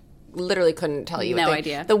 Literally couldn't tell you. No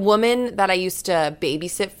idea. The woman that I used to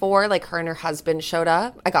babysit for, like her and her husband showed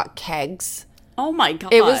up. I got kegs. Oh my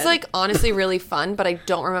God. It was like honestly really fun, but I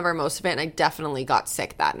don't remember most of it and I definitely got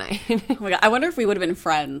sick that night. Oh my God. I wonder if we would have been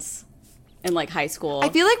friends in like high school. I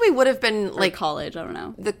feel like we would have been like college, I don't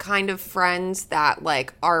know. The kind of friends that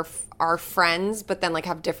like are friends but then like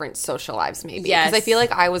have different social lives maybe. Yes. Because I feel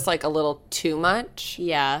like I was like a little too much.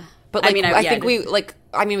 Yeah. But like, I think we like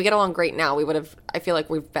we get along great now. We would have, I feel like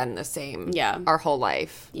we've been the same our whole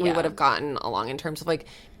life. Yeah. We would have gotten along in terms of like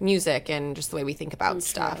music and just the way we think about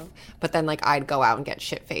stuff. True. But then like I'd go out and get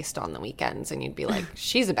shit-faced on the weekends and you'd be like,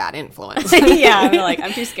 she's a bad influence. Yeah, I'm like,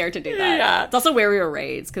 I'm too scared to do that. Yeah. It's also where we were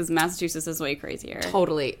raised because Massachusetts is way crazier.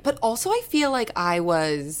 Totally. But also I feel like I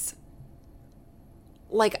was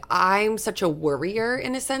like, I'm such a worrier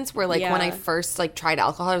in a sense where, like, when I Yeah. first, like, tried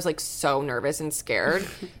alcohol, I was, like, so nervous and scared.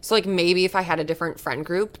 So, like, maybe if I had a different friend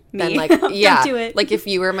group, then, Me. like, Don't yeah. do it. Like, if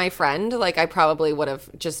you were my friend, like, I probably would have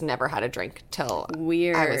just never had a drink till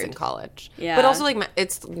Weird. I was in college. Yeah. But also, like,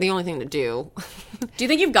 it's the only thing to do. Do you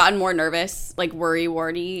think you've gotten more nervous, like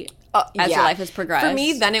worry-warty, as your life has progressed? For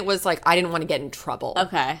me, then it was like I didn't want to get in trouble.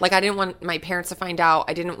 Okay. Like I didn't want my parents to find out.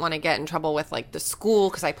 I didn't want to get in trouble with like the school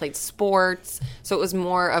because I played sports. So it was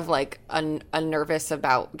more of like a nervous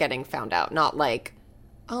about getting found out, not like,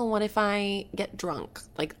 oh, what if I get drunk?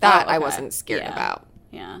 Like that I okay. wasn't scared Yeah. about.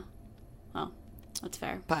 Yeah. Well, that's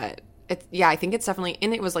fair. But I think it's definitely,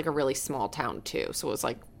 and it was like a really small town too. So it was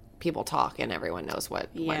like people talk and everyone knows what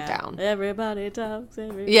went down. Everybody talks.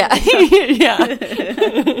 Everybody Yeah. talks.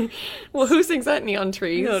 Yeah. Well, who sings that? Neon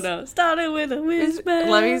Trees? No, no. Started with a whisper.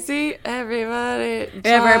 Let me see. Everybody talks.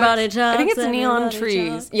 Everybody talks, I think it's Neon everybody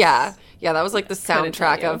Trees. talks. Yeah. Yeah, that was like the Couldn't tell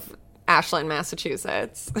soundtrack you. of Ashland,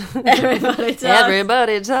 Massachusetts. Everybody talks.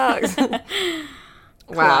 Everybody talks.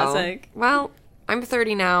 Wow. Classic. Well, I'm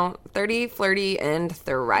 30 now. 30, flirty, and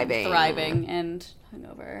thriving. Thriving and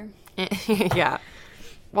hungover. Yeah.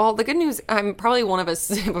 Well, the good news, I'm probably one of a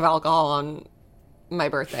sip of alcohol on my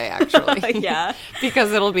birthday, actually. Yeah.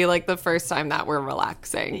 Because it'll be like the first time that we're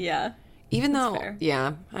relaxing. Yeah. Even though, fair.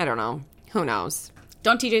 yeah, I don't know. Who knows?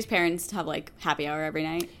 Don't TJ's parents have like happy hour every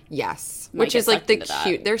night? Yes. Might Which get is like sucked the into that.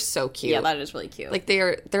 cute. They're so cute. Yeah, that is really cute. Like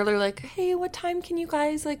they're like, hey, what time can you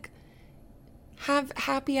guys like have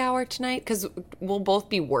happy hour tonight? Because we'll both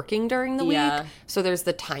be working during the Yeah. week. So there's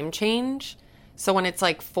the time change. So when it's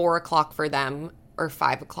like 4 o'clock for them or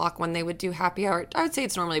 5 o'clock when they would do happy hour, I would say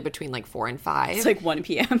it's normally between like 4 and 5. it's like 1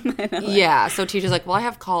 p.m. Yeah, so teacher's like, well, I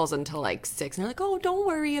have calls until like 6. And they're like, oh, don't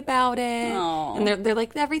worry about it. Aw. And they're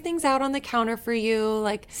like, everything's out on the counter for you.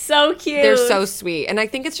 Like, So cute. they're so sweet. And I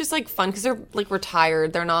think it's just like fun because they're like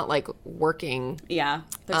retired. They're not like working. Yeah.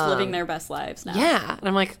 They're just living their best lives now. Yeah. And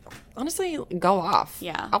I'm like, honestly, go off.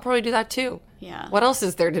 Yeah. I'll probably do that too. Yeah. What else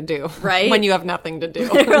is there to do? Right? When you have nothing to do.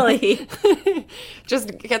 Really.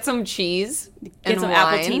 Just get some cheese Get and some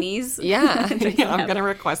wine. appletinis. Yeah. Drink Yeah, some I'm apple- going to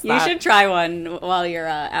request You that. should try one while you're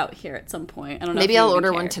out here at some point. I don't know. Maybe if you I'll even order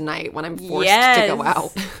care. one tonight when I'm forced Yes. to go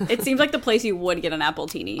out. It seems like the place you would get an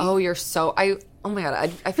appletini. Oh, you're so... Oh my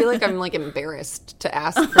God. I feel like I'm like embarrassed to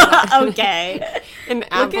ask for that. Okay. An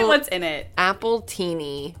Look at what's in it. apple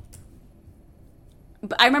teeny.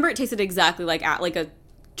 But I remember it tasted exactly like a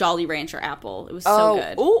Jolly Rancher apple. It was so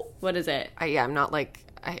good. Oh. What is it? I am not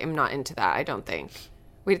into that, I don't think.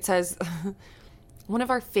 Wait, it says, one of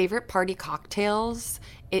our favorite party cocktails.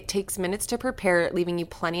 It takes minutes to prepare, leaving you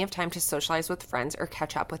plenty of time to socialize with friends or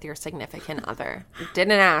catch up with your significant other.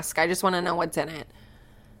 Didn't ask. I just want to know what's in it.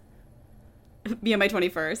 Me on my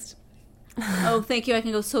 21st. Oh, thank you. I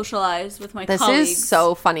can go socialize with my This colleagues. is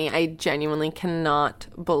so funny. I genuinely cannot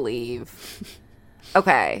believe.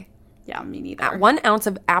 Okay. Yeah, me neither. 1 ounce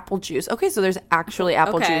of apple juice. Okay, so there's actually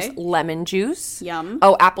apple Okay. juice. Lemon juice. Yum.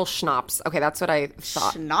 Oh, apple schnapps. Okay, that's what I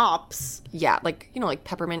thought. Schnapps. Yeah, like, like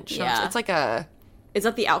peppermint schnapps. Yeah. It's like a... Is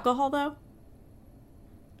that the alcohol, though?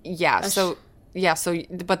 Yeah,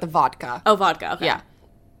 but the vodka. Oh, vodka. Okay. Yeah.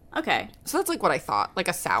 Okay. So that's like what I thought. Like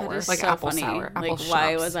a That sour. is Like so apple funny. sour. Apple Like, why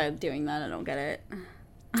schnapps. was I doing that? I don't get it.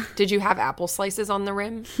 Did you have apple slices on the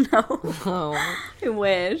rim? No. Oh. I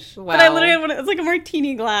wish. But Well. I literally had one. It's like a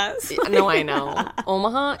martini glass. No, I know.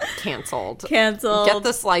 Omaha, canceled. Canceled. Get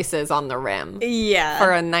the slices on the rim. Yeah.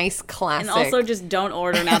 For a nice classic. And also just don't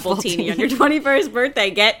order an appletini on your 21st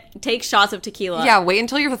birthday. Take shots of tequila. Yeah, wait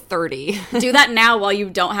until you're 30. Do that now while you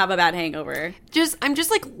don't have a bad hangover. I'm just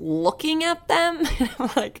like looking at them. I'm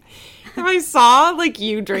like, if I saw like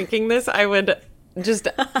you drinking this, I would just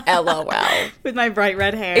LOL. With my bright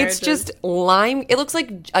red hair. It's just lime. It looks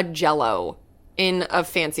like a Jello in a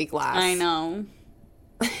fancy glass. I know.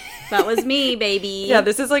 That was me, baby. Yeah,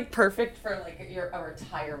 this is like perfect for like a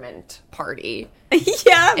retirement party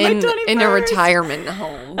Yeah, my 21st. in a retirement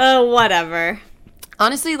home. Oh, whatever.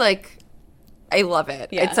 Honestly, like I love it.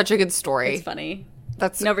 Yeah. It's such a good story. It's funny.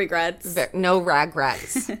 That's No regrets. no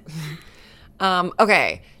regrets.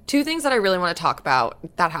 Okay, 2 things that I really want to talk about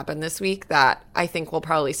that happened this week that I think will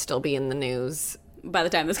probably still be in the news By the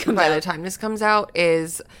time this comes by out. the time this comes out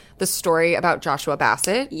is the story about Joshua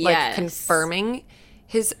Bassett, like Yes. confirming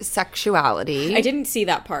his sexuality. I didn't see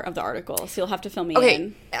that part of the article, so you'll have to fill me Okay,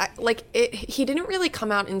 in. he didn't really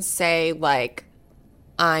come out and say like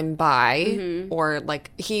I'm bi Mm-hmm. or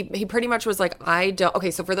like he pretty much was like I don't.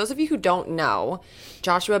 Okay, so for those of you who don't know,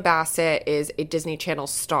 Joshua Bassett is a Disney Channel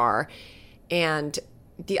star, and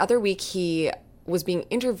the other week he was being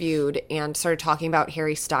interviewed and started talking about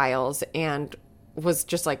Harry Styles and was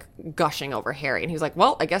just like gushing over Harry, and he was like,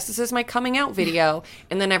 well, I guess this is my coming out video.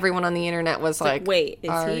 And then everyone on the internet was like, wait,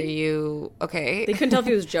 are you okay? They couldn't tell if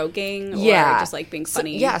he was joking or just like being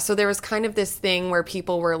funny. So there was kind of this thing where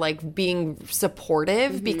people were like being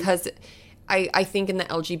supportive because I think in the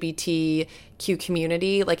LGBTQ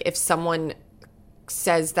community, like if someone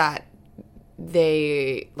says that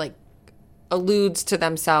they like alludes to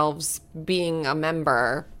themselves being a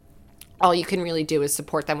member, all you can really do is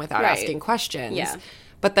support them without asking questions. Yeah.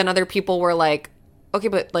 But then other people were like, okay,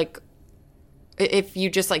 but like if you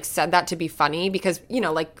just like said that to be funny, because, you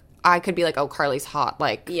know, like I could be like, oh, Carly's hot.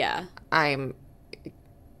 Like, yeah, I'm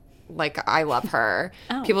like, I love her.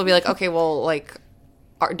 People would be like, okay, well, like,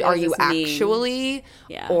 are you actually,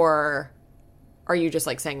 or are you just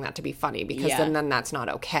like saying that to be funny? Because then that's not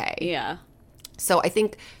okay. Yeah. So I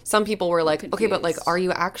think some people were like, okay, but like, are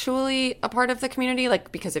you actually a part of the community?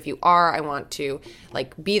 Like, because if you are, I want to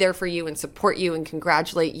like be there for you and support you and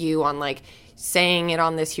congratulate you on like saying it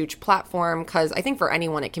on this huge platform. Because I think for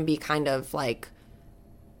anyone, it can be kind of like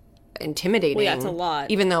intimidating. Well, yeah, it's a lot.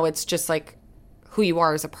 Even though it's just like who you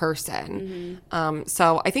are as a person.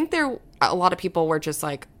 So I think a lot of people were just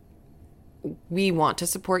like, we want to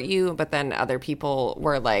support you. But then other people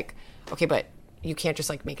were like, okay, but you can't just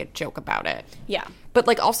like make a joke about it. Yeah. But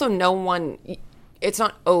like also no one, it's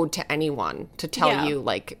not owed to anyone to tell you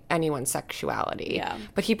like anyone's sexuality. Yeah.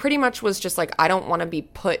 But he pretty much was just like, I don't want to be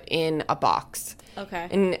put in a box. Okay.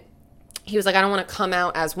 And he was like, I don't want to come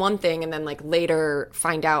out as one thing and then like later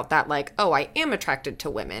find out that like, oh, I am attracted to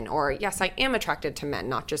women, or yes, I am attracted to men,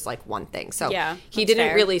 not just like one thing. So he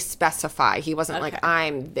didn't really specify. He wasn't like,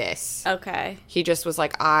 I'm this. Okay. He just was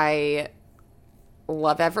like, I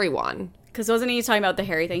love everyone. Because wasn't he talking about the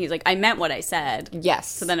Harry thing? He's like, I meant what I said. Yes.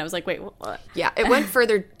 So then I was like, wait, what? Yeah, it went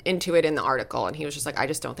further into it in the article, and he was just like, I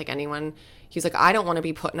just don't think anyone... He's like, I don't want to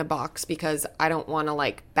be put in a box because I don't want to,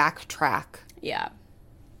 like, backtrack. Yeah.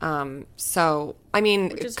 So, I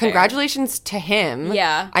mean, congratulations to him.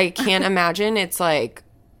 Yeah. I can't imagine it's, like,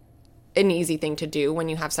 an easy thing to do when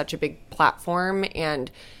you have such a big platform, and,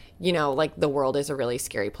 you know, like, the world is a really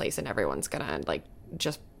scary place, and everyone's gonna, like,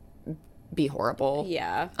 just... be horrible.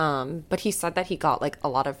 Yeah. But he said that he got like a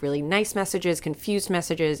lot of really nice messages, confused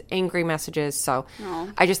messages, angry messages. So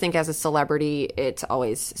I just think as a celebrity, it's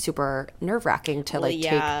always super nerve-wracking to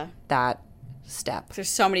take that step. There's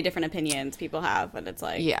so many different opinions people have, and it's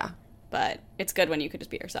like, but it's good when you could just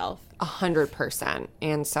be yourself. 100%.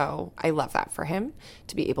 And so I love that for him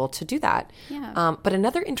to be able to do that. Yeah. But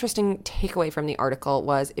another interesting takeaway from the article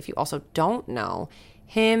was, if you also don't know,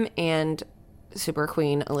 him and Super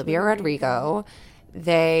Queen Olivia Rodrigo,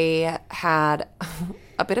 they had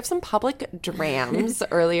a bit of some public drams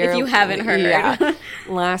earlier. If you haven't heard.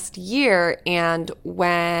 Last year. And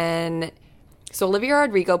so Olivia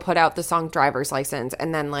Rodrigo put out the song Driver's License,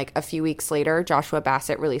 and then like a few weeks later, Joshua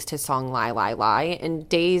Bassett released his song Lie, Lie, Lie. And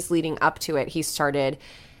days leading up to it, he started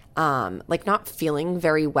like not feeling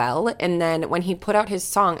very well. And then when he put out his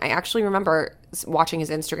song, I actually remember watching his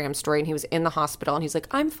Instagram story, and he was in the hospital, and he's like,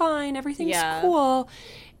 I'm fine, everything's cool.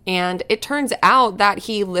 And it turns out that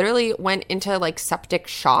he literally went into like septic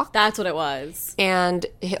shock. That's what it was. And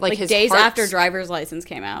like his days after Driver's License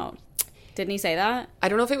came out. Didn't he say that? I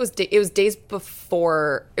don't know if it was it was days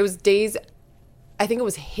before. It was days, I think it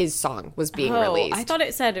was his song was being released. I thought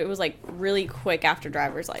it said it was like really quick after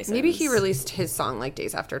Driver's License. Maybe he released his song like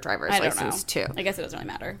days after Driver's License too. I guess it doesn't really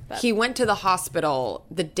matter. But. He went to the hospital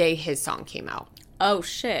the day his song came out. Oh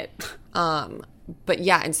shit. But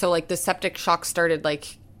yeah, and so like the septic shock started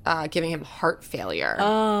like giving him heart failure.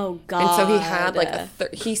 Oh god. And so he had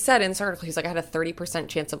like he said in his article, he's like, I had a 30%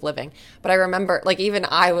 chance of living. But I remember like even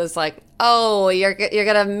I was like, oh, you're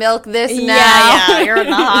gonna milk this now. Yeah, you're in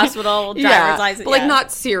the hospital, driver's license. But like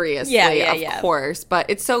not seriously, of course. But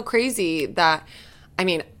it's so crazy that, I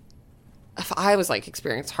mean, if I was like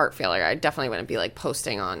experienced heart failure, I definitely wouldn't be like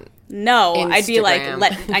posting on Instagram. I'd be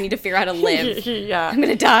like, I need to figure out how to live. I'm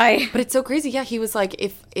gonna die. But it's so crazy. Yeah, he was like,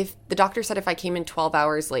 if the doctor said if I came in 12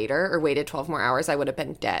 hours later or waited 12 more hours, I would have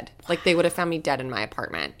been dead. Like they would have found me dead in my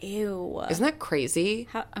apartment. Ew. Isn't that crazy?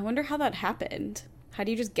 I wonder how that happened. How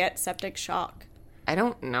do you just get septic shock? I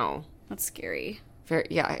don't know. That's scary.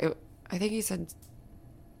 I think he said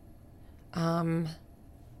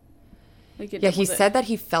he said that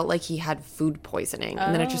he felt like he had food poisoning,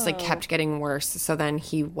 and then it just like kept getting worse. So then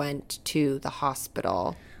he went to the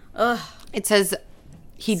hospital. Ugh. It says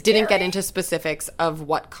he didn't get into specifics of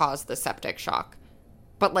what caused the septic shock,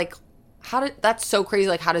 but like, that's so crazy.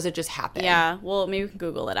 Like, how does it just happen? Yeah. Well, maybe we can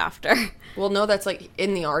Google it after. Well, no, that's like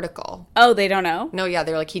in the article. Oh, they don't know? No, yeah,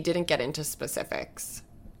 they're like he didn't get into specifics.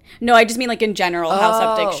 No, I just mean like in general how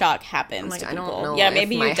septic Oh. shock happens I'm like, to I people. don't know. Yeah, if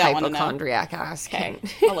maybe my you don't want to know. hypochondriac ass Okay,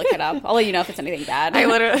 can. I'll look it up. I'll let you know if it's anything bad. I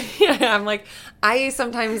literally, yeah, I'm like, I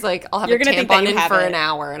sometimes like I'll have You're a gonna think that tampon you in have for it. an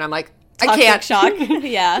hour, and I'm like, I Toxic can't. shock.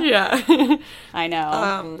 Yeah, Yeah. I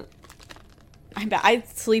know. I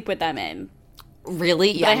sleep with them in.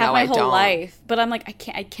 Really? But Yeah. I have no, my I whole don't. life. But I'm like,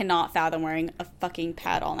 I cannot fathom wearing a fucking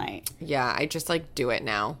pad all night. Yeah, I just like do it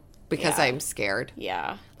now because Yeah. I'm scared.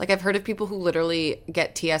 Yeah. Like I've heard of people who literally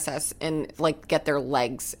get TSS and like get their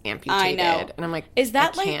legs amputated. I know. And I'm like, Is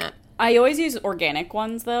that I like? can't. I always use organic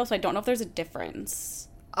ones though, so I don't know if there's a difference.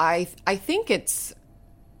 I think it's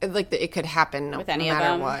like it could happen With no any of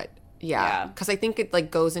matter them? what. Yeah, Yeah. because I think it like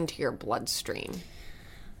goes into your bloodstream.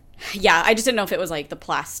 Yeah, I just didn't know if it was like the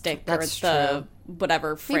plastic That's or the true.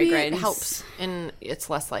 whatever Maybe fragrance. it helps, and it's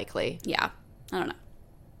less likely. Yeah, I don't know.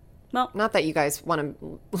 Well, Not that you guys want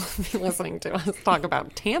to be listening to us talk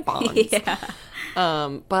about tampons. yeah,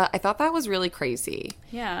 But I thought that was really crazy.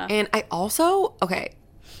 yeah. And I also, okay,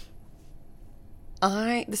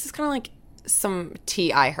 this is kind of like some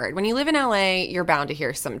tea I heard. When you live in LA, you're bound to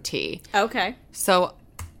hear some tea. Okay. So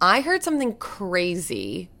I heard something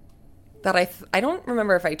crazy that I don't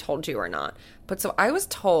remember if I told you or not. But so I was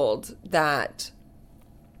told that,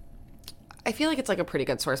 I feel like it's like a pretty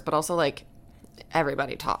good source, but also like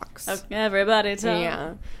everybody talks. Okay, everybody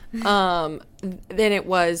talk. Yeah. Then it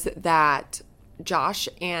was that Josh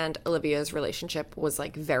and Olivia's relationship was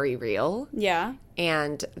like very real. Yeah.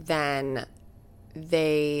 And then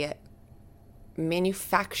they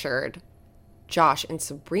manufactured Josh and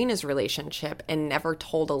Sabrina's relationship and never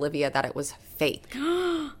told Olivia that it was fake.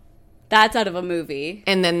 That's out of a movie.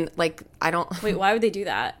 And then like I don't Wait, why would they do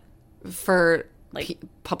that? for Like-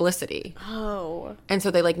 publicity. Oh. And so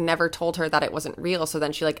they like never told her that it wasn't real. So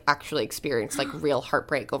then she like actually experienced like real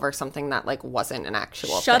heartbreak over something that like wasn't an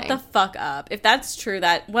actual Shut thing. the fuck up. If that's true,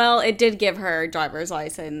 it did give her driver's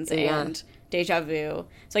license Yeah. and deja vu.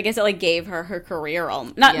 So I guess it like gave her her career.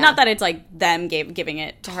 Not that it's like them giving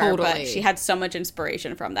it to her, but Totally. she had so much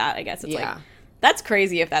inspiration from that. I guess it's Yeah. like that's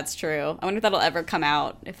crazy if that's true. I wonder if that'll ever come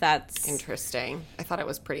out. If that's Interesting. I thought it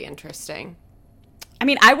was pretty interesting. I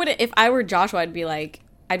mean, I would if I were Joshua, I'd be like,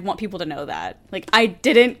 I'd want people to know that. Like, I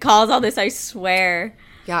didn't cause all this, I swear.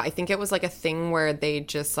 Yeah, I think it was like a thing where they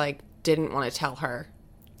just like didn't want to tell her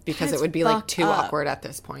because That's it would be like fucked too up. awkward at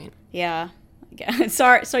this point. Yeah.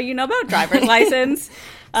 Sorry. So you know about driver's license?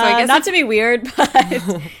 I guess not to be weird, but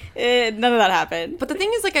none of that happened. But the thing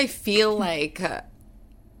is, like, I feel like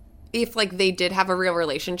if like they did have a real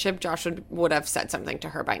relationship, Josh would have said something to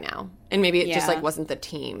her by now, and maybe it just Yeah. like wasn't the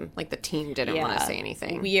team. Like the team didn't want to say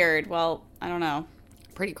anything. Weird. Well, I don't know.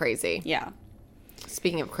 Pretty crazy. Yeah.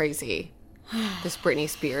 Speaking of crazy, this Britney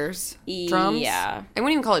Spears drums. Yeah. I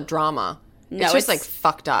wouldn't even call it drama. No, it's just it's- like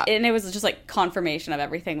fucked up. And it was just like confirmation of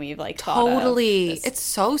everything we've like thought of. Totally. This- It's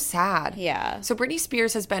so sad. Yeah. So Britney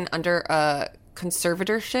Spears has been under a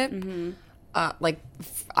conservatorship,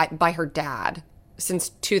 Mm-hmm. by her dad since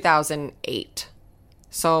 2008.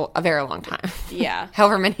 So a very long time. Yeah.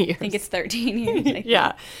 However many years. I think it's 13 years.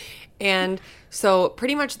 Yeah. And so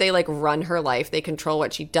pretty much they like run her life. They control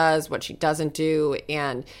what she does, what she doesn't do.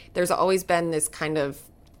 And there's always been this kind of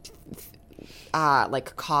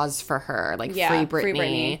like cause for her, like Yeah, free free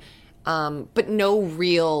Britney. Britney. But no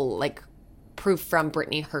real like proof from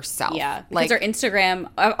Britney herself. Yeah. Like Because her Instagram,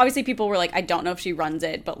 obviously people were like, I don't know if she runs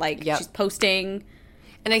it, but like Yep. she's posting,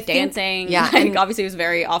 and I think, dancing. yeah, Like, and, obviously it was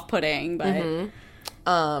very off-putting, but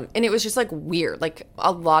and it was just like weird. Like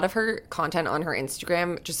a lot of her content on her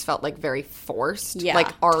Instagram just felt like very forced. yeah. Like,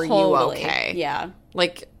 are totally. you okay? Yeah.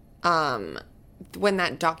 Like, when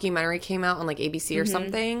that documentary came out on like ABC Mm-hmm. or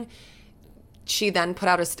something, she then put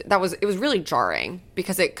out it was really jarring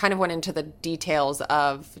because it kind of went into the details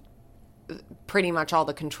of pretty much all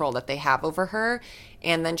the control that they have over her.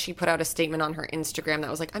 And then she put out a statement on her Instagram that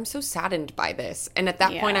was like, I'm so saddened by this. And at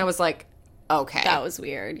that point Yeah. I was like, okay. That was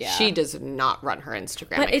weird, yeah. She does not run her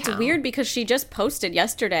Instagram But it's account. weird because she just posted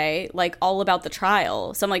yesterday, like, all about the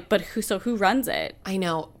trial. So I'm like, but who runs it? I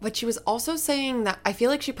know. But she was also saying that I feel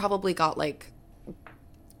like she probably got like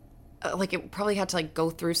it probably had to like go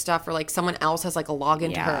through stuff, or like someone else has like a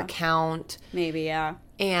login to her Yeah. account. Maybe, yeah.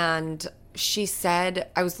 And she said,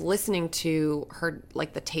 I was listening to her,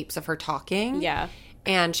 like the tapes of her talking. Yeah.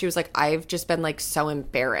 And she was like, I've just been like so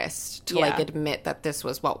embarrassed to like Yeah. admit that this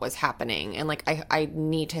was what was happening. And like, I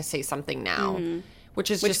need to say something now. which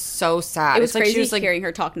is just so sad. It was it's like crazy she was like, hearing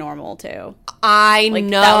her talk normal too. I Like,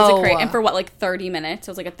 know. that was a and for what, like 30 minutes?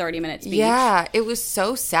 It was like a 30-minute speech. Yeah, it was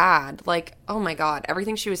so sad. Like, oh my God,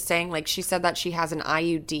 everything she was saying, like she said that she has an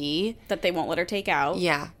IUD. That they won't let her take out.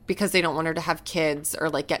 Yeah, because they don't want her to have kids or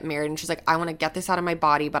like get married. And she's like, I want to get this out of my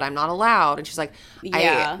body, but I'm not allowed. And she's like,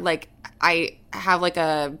 Yeah. I have like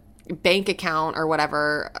a bank account or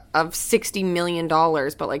whatever of $60 million,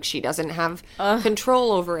 but like she doesn't have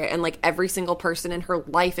control over it. And like every single person in her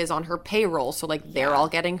life is on her payroll. So like they're all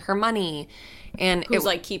getting her money. And Who's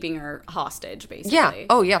like keeping her hostage, basically. Yeah.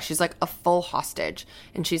 Oh, yeah. She's like a full hostage.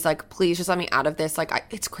 And she's like, please just let me out of this. Like,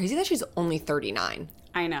 it's crazy that she's only 39.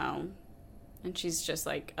 I know. And she's just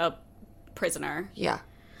like a prisoner. Yeah.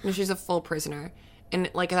 And she's a full prisoner. And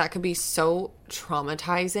like that could be so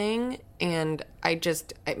traumatizing. And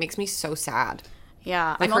it makes me so sad.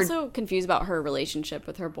 Yeah. Like I'm also confused about her relationship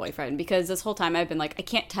with her boyfriend, because this whole time I've been like, I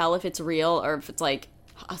can't tell if it's real or if it's like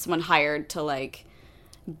someone hired to like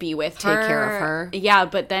be with her. Take care of her. Yeah,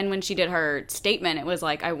 but then when she did her statement, it was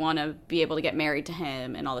like, I want to be able to get married to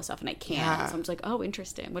him and all this stuff, and I can't. Yeah. So I'm just like, oh,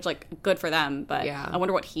 interesting. Which, like, good for them, but Yeah. I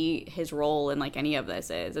wonder what his role in, like, any of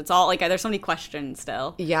this is. It's all, like, there's so many questions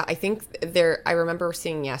still. Yeah, I think I remember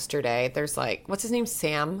seeing yesterday, there's like, what's his name?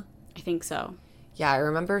 Sam? I think so. Yeah, I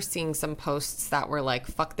remember seeing some posts that were like,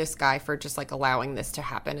 fuck this guy for just like allowing this to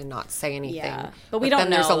happen and not say anything. Yeah. But we don't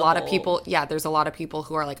know. There's a lot of people, there's a lot of people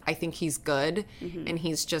who are like, I think he's good. Mm-hmm. And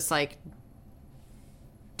he's just like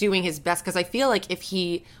doing his best. Because I feel like if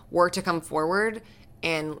he were to come forward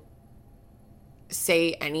and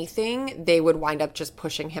say anything, they would wind up just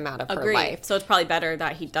pushing him out of her life. So it's probably better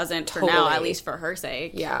that he doesn't for now, at least for her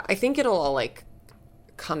sake. Yeah, I think it'll all like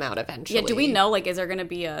come out eventually. Yeah, do we know, like, is there going to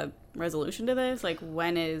be a resolution to this? Like,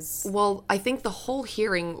 when is... Well, I think the whole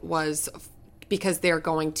hearing was because they're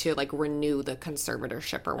going to, like, renew the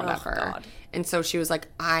conservatorship or whatever. Oh, God. And so she was like,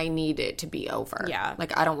 I need it to be over. Yeah.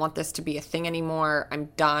 Like, I don't want this to be a thing anymore. I'm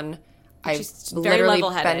done. She's I've very literally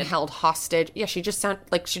level-headed. been held hostage. Yeah, she just sounded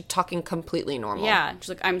like she's talking completely normal. Yeah, she's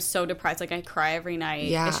like, I'm so depressed. Like, I cry every night.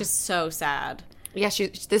 Yeah. It's just so sad. Yeah,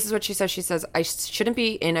 this is what she says. She says, I shouldn't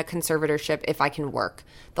be in a conservatorship if I can work.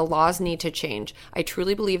 The laws need to change. I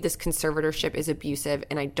truly believe this conservatorship is abusive,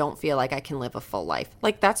 and I don't feel like I can live a full life.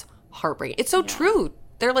 Like, that's heartbreaking. It's so true.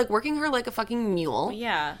 They're, like, working her like a fucking mule.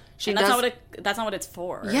 Yeah. And that's not what it's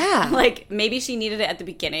for. Yeah. Like, maybe she needed it at the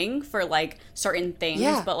beginning for, like, certain things,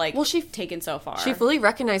 but, like, she's taken so far. She fully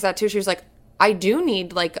recognized that, too. She was like, I do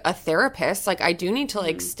need, like, a therapist. Like, I do need to,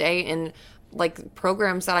 like, stay in like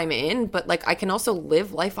programs that I'm in, but like I can also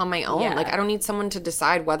live life on my own. Like I don't need someone to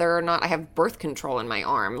decide whether or not I have birth control in my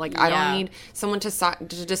arm. Like I don't need someone to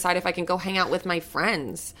decide if I can go hang out with my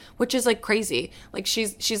friends, which is like crazy. Like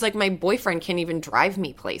she's like, my boyfriend can't even drive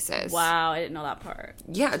me places. Wow, I didn't know that part.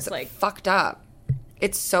 Yeah, it's like fucked up.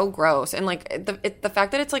 It's so gross. And like the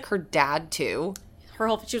fact that it's like her dad too.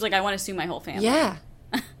 She was like, I want to sue my whole family. Yeah.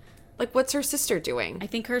 Like, what's her sister doing? I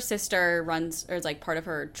think her sister runs, or is like part of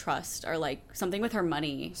her trust, or like something with her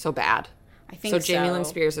money. So bad. I think so. Jamie Lynn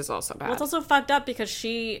Spears is also bad. Well, it's also fucked up because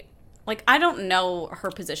she, like, I don't know her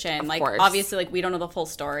position. Like, obviously, like, we don't know the full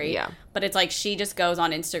story. Yeah. But it's like she just goes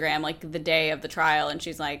on Instagram, like, the day of the trial, and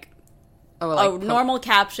she's like, like, normal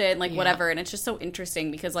caption, like, whatever. And it's just so interesting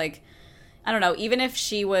because, like, I don't know, even if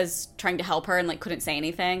she was trying to help her and, like, couldn't say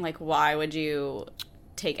anything, like, why would you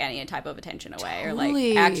take any type of attention away or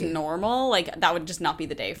like act normal? Like that would just not be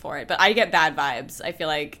the day for it. But I get bad vibes. I feel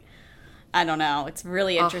like, I don't know, it's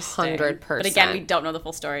really interesting. 100%. But again, we don't know the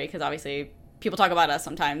full story because obviously people talk about us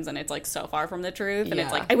sometimes and it's like so far from the truth and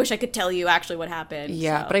it's like, I wish I could tell you actually what happened.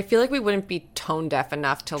 Yeah, but I feel like we wouldn't be tone deaf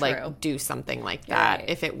enough to like do something like that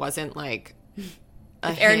if it wasn't like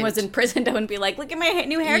if Erin was in prison, I wouldn't be like, look at my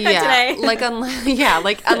new haircut today.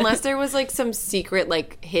 Like, unless there was like some secret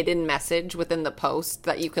like hidden message within the post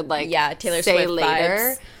that you could like Taylor say Swift later.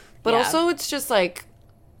 Vibes. But also it's just like,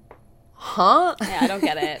 huh? Yeah, I don't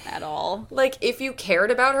get it at all. Like, if you cared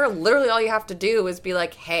about her, literally all you have to do is be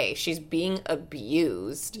like, hey, she's being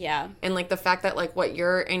abused. Yeah. And like the fact that like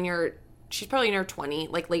she's probably in her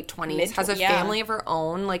late 20s, has a family of her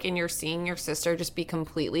own, like, and you're seeing your sister just be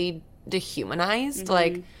completely dehumanized. Mm-hmm.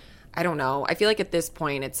 Like, I don't know. I feel like at this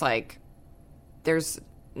point it's like there's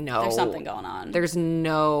something going on. There's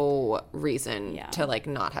no reason to like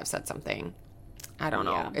not have said something. I don't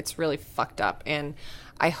know. Yeah. It's really fucked up, and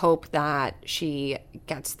I hope that she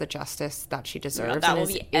gets the justice that she deserves. That and will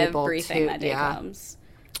be everything that day comes.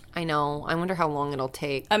 I know. I wonder how long it'll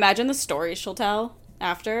take. Imagine the stories she'll tell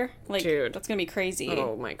after. Like, dude, that's gonna be crazy.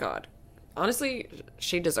 Oh my god. Honestly,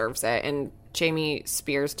 she deserves it, and Jamie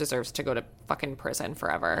Spears deserves to go to fucking prison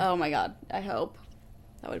forever. Oh my god, I hope.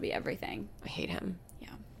 That would be everything. I hate him.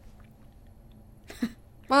 Yeah.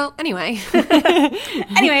 Well, anyway.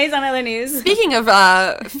 Anyways, on other news. Speaking of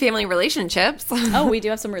family relationships. Oh, we do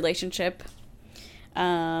have some relationship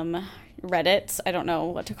Reddits. I don't know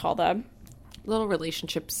what to call them. Little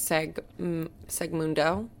relationship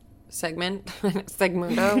segmundo.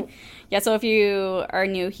 Segmundo. Yeah, so if you are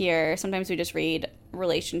new here, sometimes we just read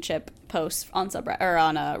relationship posts on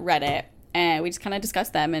Reddit, and we just kind of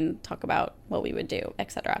discuss them and talk about what we would do,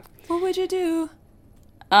 etc. What would you do?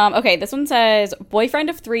 Okay, this one says, boyfriend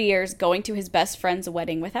of 3 years going to his best friend's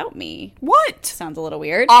wedding without me. What? Sounds a little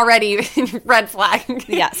weird. Already red flag.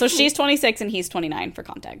 Yeah, so she's 26 and he's 29 for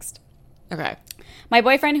context. Okay. My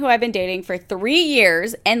boyfriend, who I've been dating for 3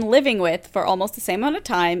 years and living with for almost the same amount of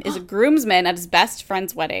time, is a groomsman at his best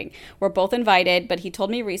friend's wedding. We're both invited, but he told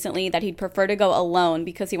me recently that he'd prefer to go alone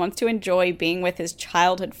because he wants to enjoy being with his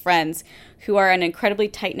childhood friends, who are an incredibly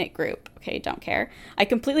tight-knit group. Okay, don't care. I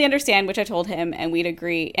completely understand, which I told him, and we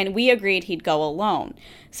agreed he'd go alone.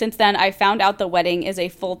 Since then, I found out the wedding is a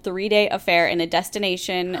full 3-day affair in a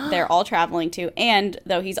destination they're all traveling to, and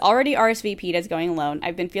though he's already RSVP'd as going alone,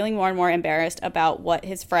 I've been feeling more and more embarrassed about what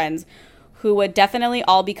his friends, who would definitely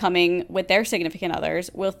all be coming with their significant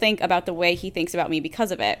others, will think about the way he thinks about me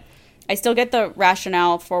because of it. I still get the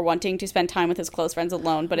rationale for wanting to spend time with his close friends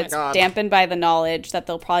alone, but it's dampened by the knowledge that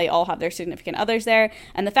they'll probably all have their significant others there,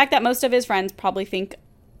 and the fact that most of his friends probably think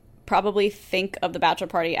of the bachelor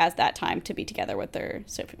party as that time to be together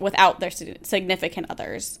without their significant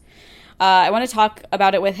others. I want to talk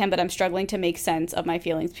about it with him, but I'm struggling to make sense of my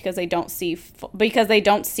feelings because they don't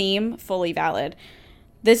seem fully valid.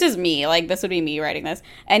 This is me. Like, this would be me writing this.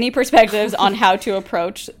 Any perspectives on how to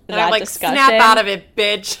approach that discussion? Snap out of it,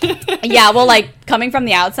 bitch. Yeah, well, like, coming from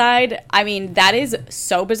the outside, I mean, that is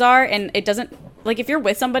so bizarre, and it doesn't, like, if you're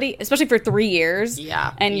with somebody, especially for 3 years,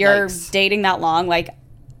 and you're dating that long, like,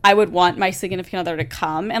 I would want my significant other to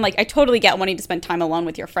come, and, like, I totally get wanting to spend time alone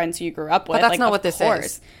with your friends who you grew up with. But that's like, not what this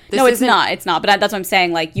is. No, it's not, but that's what I'm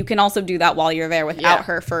saying. Like, you can also do that while you're there without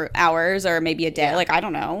her for hours or maybe a day. Yeah. Like, I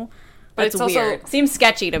don't know. But it's weird. Seems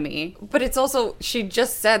sketchy to me. But it's also, she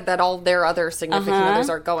just said that all their other significant others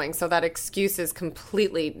are going, so that excuse is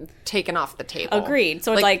completely taken off the table. Agreed.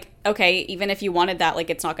 So it's like, okay, even if you wanted that, like,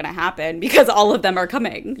 it's not going to happen because all of them are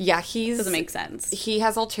coming. Yeah, doesn't make sense. He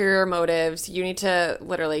has ulterior motives. You need to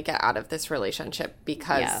literally get out of this relationship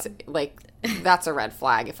because, like, that's a red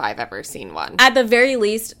flag if I've ever seen one. At the very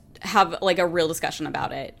least, have, like, a real discussion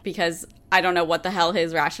about it because I don't know what the hell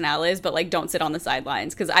his rationale is, but, like, don't sit on the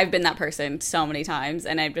sidelines because I've been that person so many times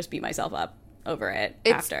and I'd just beat myself up over it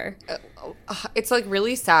after. It's, like,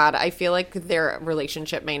 really sad. I feel like their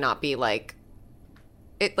relationship may not be, like,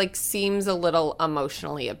 it, like, seems a little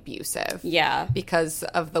emotionally abusive. Yeah. Because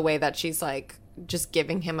of the way that she's, like, just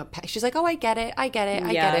giving him she's like, oh, I get it. I get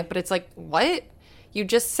it. But it's like, what? You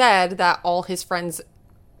just said that all his friends'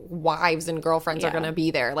 wives and girlfriends are gonna be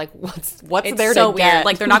there. Like, what's it's there so to get? Weird.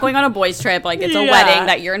 Like, they're not going on a boys trip. Like, it's a wedding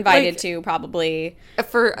that you're invited to, probably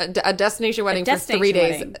for a destination wedding for 3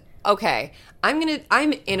 days. Wedding. Okay, I'm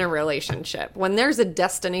in a relationship. When there's a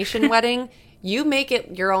destination wedding, you make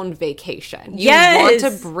it your own vacation. You want to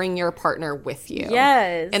bring your partner with you.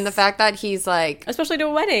 Yes. And the fact that he's like, especially to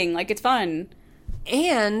a wedding, like, it's fun.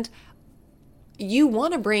 And you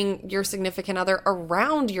want to bring your significant other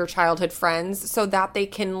around your childhood friends so that they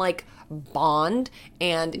can, like, bond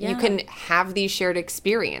and you can have these shared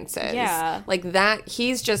experiences. Yeah. Like, that,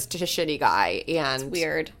 he's just a shitty guy and it's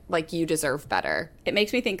weird. Like, you deserve better. It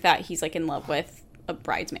makes me think that he's, like, in love with a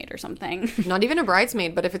bridesmaid or something. Not even a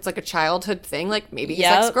bridesmaid, but if it's, like, a childhood thing, like, maybe his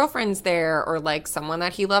ex-girlfriend's there or, like, someone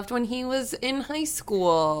that he loved when he was in high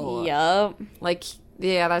school. Yep. Like,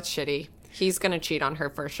 yeah, that's shitty. He's going to cheat on her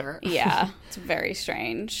for sure. Yeah. It's very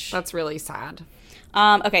strange. That's really sad.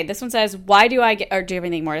 Okay, this one says, why do I get... Or do you have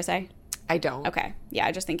anything more to say? I don't. Okay. Yeah,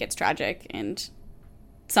 I just think it's tragic and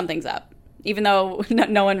something's up. Even though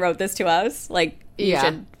no one wrote this to us, like, you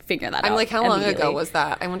should figure that out. I'm like, how long ago was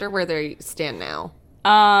that? I wonder where they stand now.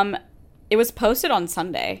 It was posted on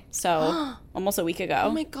Sunday, so almost a week ago.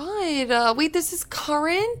 Oh, my God. Wait, this is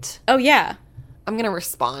current? Oh, yeah. I'm going to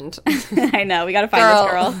respond. I know. We got to find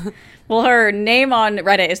this girl. Well, her name on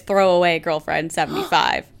Reddit is Throwaway Girlfriend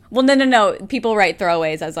 75. Well, no. People write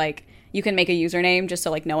throwaways as, like, you can make a username just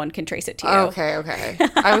so, like, no one can trace it to you. Okay.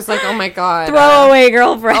 I was like, oh, my God. Throwaway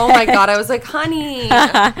Girlfriend. Oh, my God. I was like, honey,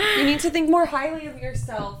 you need to think more highly of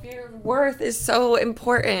yourself. Your worth is so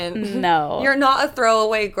important. No. You're not a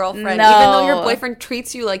throwaway girlfriend. No. Even though your boyfriend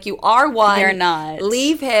treats you like you are one. You're not.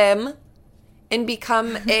 Leave him and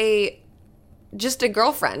become just a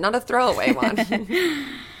girlfriend, not a throwaway one.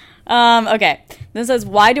 Okay. This says,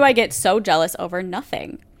 why do I get so jealous over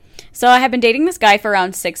nothing? So I have been dating this guy for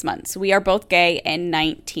around 6 months. We are both gay and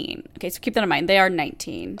 19. Okay, so keep that in mind. They are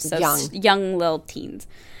 19. So young little teens.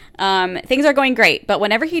 Things are going great, but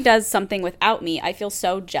whenever he does something without me, I feel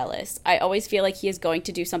so jealous. I always feel like he is going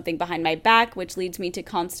to do something behind my back, which leads me to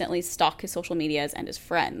constantly stalk his social medias and his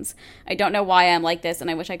friends. I don't know why I'm like this,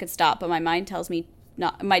 and I wish I could stop, but my mind tells me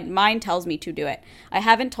to do it. I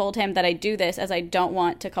haven't told him that I do this as I don't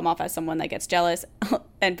want to come off as someone that gets jealous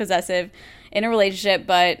and possessive in a relationship,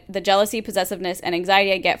 but the jealousy, possessiveness, and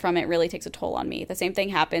anxiety I get from it really takes a toll on me. The same thing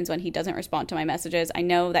happens when he doesn't respond to my messages. I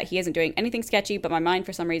know that he isn't doing anything sketcy, but my mind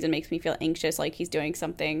for some reason makes me feel anxious, like he's doing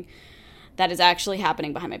something that is actually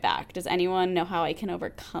happening behind my back. Does anyone know how I can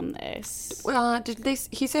overcome this? Did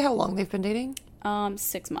he say how long they've been dating?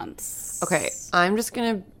 6 months. Okay,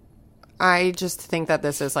 I just think that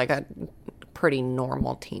this is like a pretty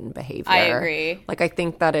normal teen behavior. I agree. Like, I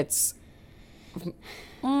think that it's,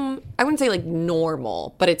 I wouldn't say like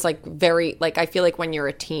normal, but it's like very, like, I feel like when you're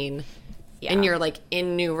a teen and you're like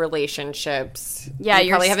in new relationships, you probably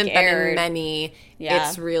scared. haven't been in many. Yeah.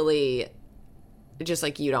 It's really just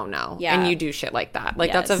like you don't know. Yeah. And you do shit like that.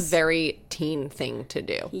 Like, that's a very teen thing to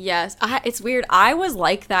do. Yes. It's weird. I was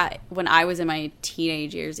like that when I was in my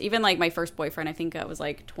teenage years. Even like my first boyfriend, I think I was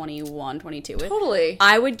like 21, 22. Totally.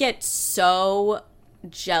 I would get so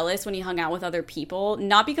jealous when he hung out with other people.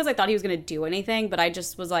 Not because I thought he was going to do anything, but I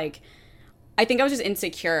just was like, I think I was just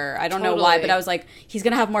insecure. I don't know why, but I was like, he's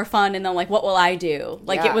going to have more fun. And then like, what will I do?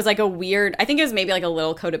 Like, it was like a weird, I think it was maybe like a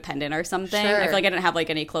little codependent or something. Sure. I feel like I didn't have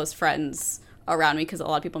like any close friends around me because a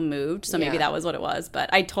lot of people moved, so maybe that was what it was.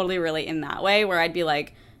 But I totally relate in that way, where I'd be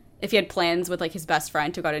like, if he had plans with like his best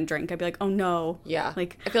friend to go out and drink, I'd be like, oh no. Yeah.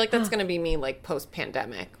 Like, I feel like that's gonna be me like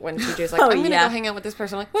post-pandemic when TJ's like, I'm gonna go hang out with this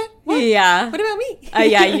person. I'm like, what? Yeah. What about me?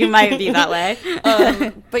 Yeah, you might be that way.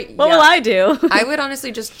 But what will I do? I would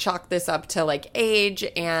honestly just chalk this up to like age,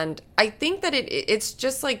 and I think that it's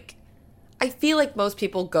just like, I feel like most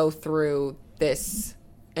people go through this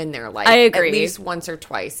in their life. I agree. At least once or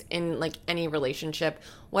twice in like any relationship,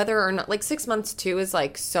 whether or not, like 6 months too is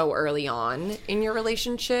like so early on in your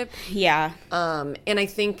relationship. Yeah. And I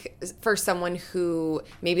think for someone who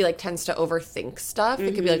maybe like tends to overthink stuff,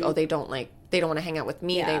 it could be like, oh, they don't want to hang out with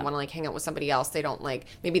me. They want to like hang out with somebody else.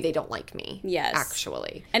 Maybe they don't like me. Yes.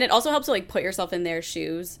 Actually. And it also helps to like put yourself in their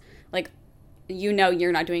shoes. Like, you know,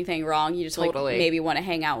 you're not doing anything wrong. You just like maybe want to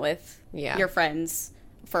hang out with your friends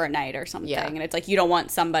for a night or something. And it's like, you don't want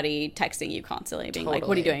somebody texting you constantly being like,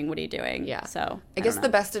 what are you doing? What are you doing? Yeah. So I guess the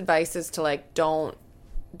best advice is to like, don't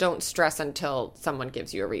stress until someone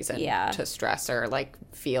gives you a reason to stress or like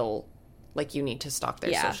feel like you need to stalk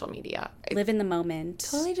their social media. Live in the moment.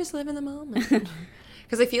 Totally just live in the moment.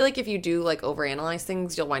 Because I feel like if you do like overanalyze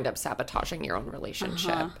things, you'll wind up sabotaging your own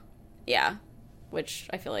relationship. Yeah. Which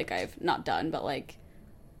I feel like I've not done, but like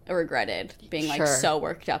regretted being like so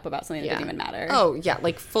worked up about something that didn't even matter. Oh yeah,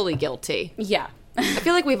 like fully guilty. Yeah. I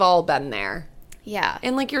feel like we've all been there. Yeah.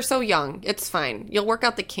 And like, you're so young, it's fine. You'll work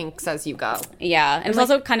out the kinks as you go. Yeah. And it's like,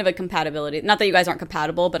 also kind of a compatibility, not that you guys aren't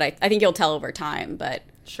compatible, but I think you'll tell over time. But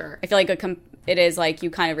sure, I feel like it is like you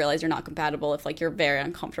kind of realize you're not compatible if like you're very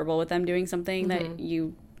uncomfortable with them doing something that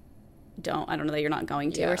you don't know that you're not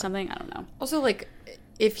going to or something. I don't know. Also, like,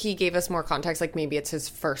 if he gave us more context, like maybe it's his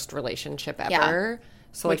first relationship ever.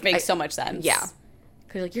 So which makes so much sense. Yeah.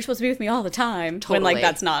 Because like, you're supposed to be with me all the time. Totally. When like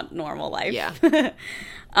that's not normal life. Yeah.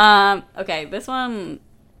 Okay, this one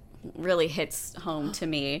really hits home to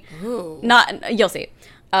me. Ooh. You'll see.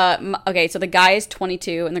 Okay, so the guy is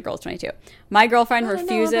 22 and the girl's 22. My girlfriend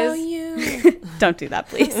refuses. Know about you. Don't do that,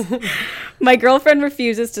 please. My girlfriend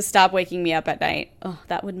refuses to stop waking me up at night. Oh,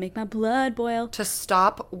 that would make my blood boil. To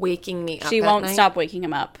stop waking me up. She won't stop waking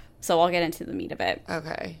him up. So I'll get into the meat of it.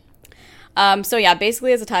 Okay. So yeah,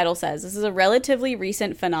 basically as the title says, this is a relatively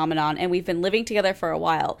recent phenomenon and we've been living together for a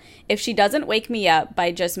while. If she doesn't wake me up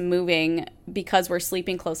by just moving because we're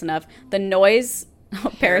sleeping close enough, the noise,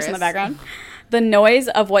 Paris in the background, the noise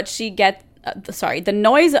of what she gets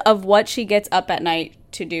up at night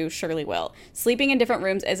to do surely will. Sleeping in different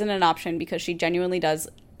rooms isn't an option because she genuinely does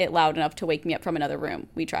it loud enough to wake me up from another room.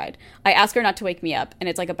 We tried. I ask her not to wake me up, and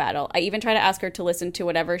it's like a battle. I even try to ask her to listen to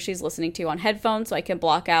whatever she's listening to on headphones so I can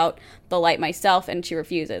block out the light myself, and she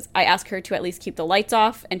refuses. I ask her to at least keep the lights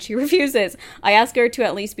off, and she refuses. I ask her to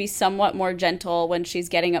at least be somewhat more gentle when she's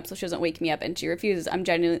getting up so she doesn't wake me up, and she refuses. I'm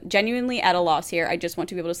genuinely at a loss here. I just want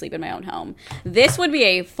to be able to sleep in my own home. This would be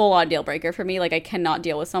a full-on deal breaker for me. Like, I cannot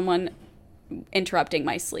deal with someone interrupting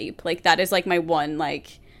my sleep. Like, that is like my one,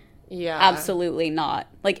 like... Yeah. Absolutely not.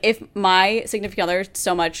 Like, if my significant other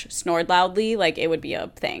so much snored loudly, like, it would be a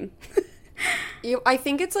thing. I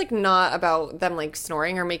think it's like not about them like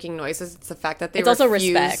snoring or making noises. It's the fact that they It's also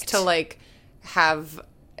refuse respect. to like have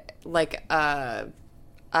like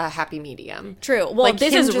a happy medium. True. Well, Like,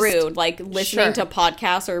 this him is just- rude. Like listening Sure. to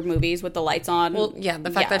podcasts or movies with the lights on. Well, yeah, the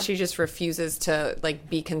fact that she just refuses to like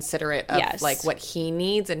be considerate of Yes. like what he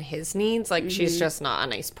needs and his needs, like she's just not a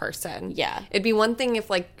nice person. Yeah. It'd be one thing if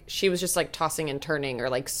like she was just like tossing and turning or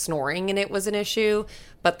like snoring and it was an issue,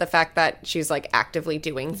 but the fact that she's like actively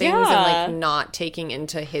doing things and Yeah. like not taking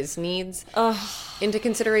into his needs into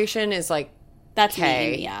consideration is like That's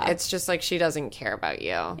hey, mean. Yeah. it's just like she doesn't care about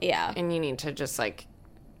you. Yeah. And you need to just like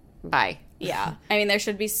bye. Yeah. I mean, there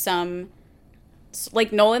should be some.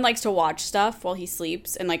 Like, Nolan likes to watch stuff while he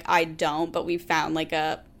sleeps, and, like, I don't, but we found, like,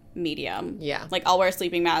 a medium. Yeah. Like, I'll wear a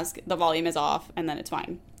sleeping mask, the volume is off, and then it's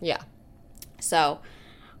fine. Yeah. So,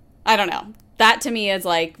 I don't know. That, to me, is,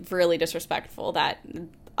 like, really disrespectful that.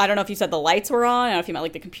 I don't know if you said the lights were on. I don't know if you meant,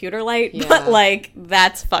 like, the computer light. Yeah. But, like,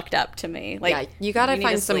 that's fucked up to me. Like, Yeah, you gotta need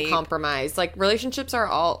find to some sleep. compromise. Like relationships are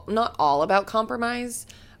not all about compromise,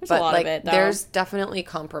 There's but a lot like of it, though. there's definitely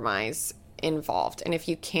compromise involved. And if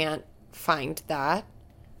you can't find that,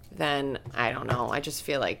 then I don't know. I just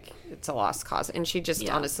feel like it's a lost cause. And she just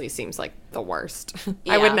Yeah. honestly seems like the worst.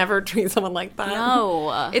 Yeah. I would never treat someone like that.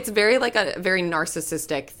 No. It's very like a very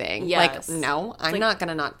narcissistic thing. Yes. Like, no, I'm like- not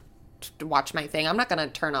gonna not watch my thing. I'm not gonna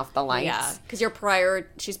turn off the lights. Yeah. Because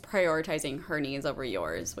she's prioritizing her needs over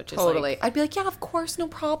yours, which is, Totally. like. I'd be like, yeah, of course, no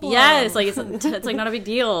problem. Yes. Like, it's like, not a big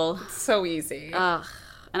deal. so easy. Ugh.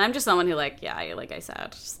 And I'm just someone who, like, yeah, like I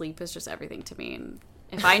said, sleep is just everything to me. And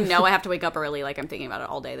if I know I have to wake up early, like, I'm thinking about it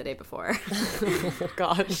all day the day before. Oh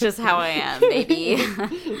God. It's just how I am, baby.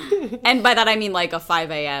 And by that, I mean, like, a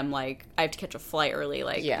 5 a.m., like, I have to catch a flight early,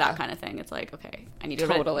 like, Yeah. that kind of thing. It's like, okay, I need to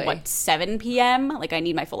go Totally. to, what, 7 p.m.? Like, I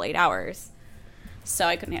need my full 8 hours. So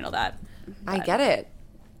I couldn't handle that. I get it.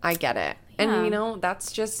 Yeah. And, you know,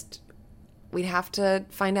 that's just, we'd have to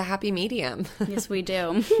find a happy medium. Yes, we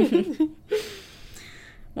do.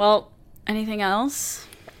 Well, anything else?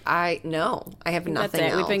 I have nothing That's it.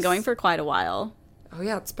 else. We've been going for quite a while. Oh,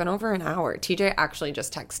 yeah, it's been over an hour. TJ actually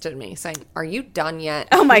just texted me saying, are you done yet?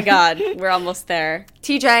 Oh, my God. We're almost there.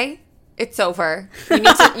 TJ, it's over.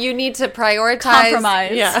 You need to prioritize.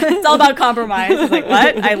 Compromise. Yeah. It's all about compromise. I was like,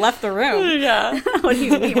 what? I left the room. Yeah.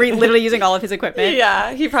 He's literally using all of his equipment.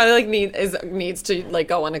 Yeah, he probably like needs to like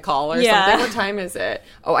go on a call or Yeah. something. What time is it?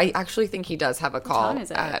 Oh, I actually think he does have a call time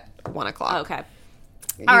is it? at 1 o'clock. Okay.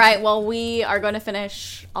 All right. Well, we are going to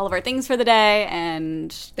finish all of our things for the day,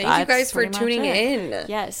 and Thank you guys for tuning in.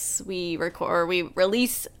 Yes, we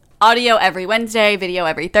release audio every Wednesday, video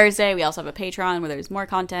every Thursday. We also have a Patreon where there's more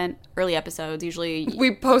content, early episodes. Usually,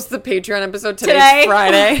 We post the Patreon episode today,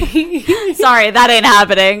 Friday. sorry, that ain't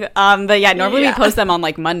happening. But yeah, normally Yeah. we post them on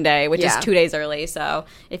like Monday, which Yeah. is 2 days early. So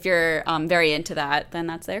if you're very into that, then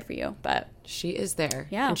that's there for you. But She is there.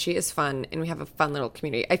 Yeah. And she is fun. And we have a fun little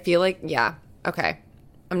community. I feel like, yeah. Okay.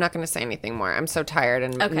 I'm not going to say anything more. I'm so tired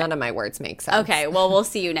and none of my words make sense. okay, well, we'll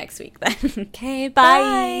see you next week then. Okay.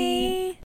 Bye.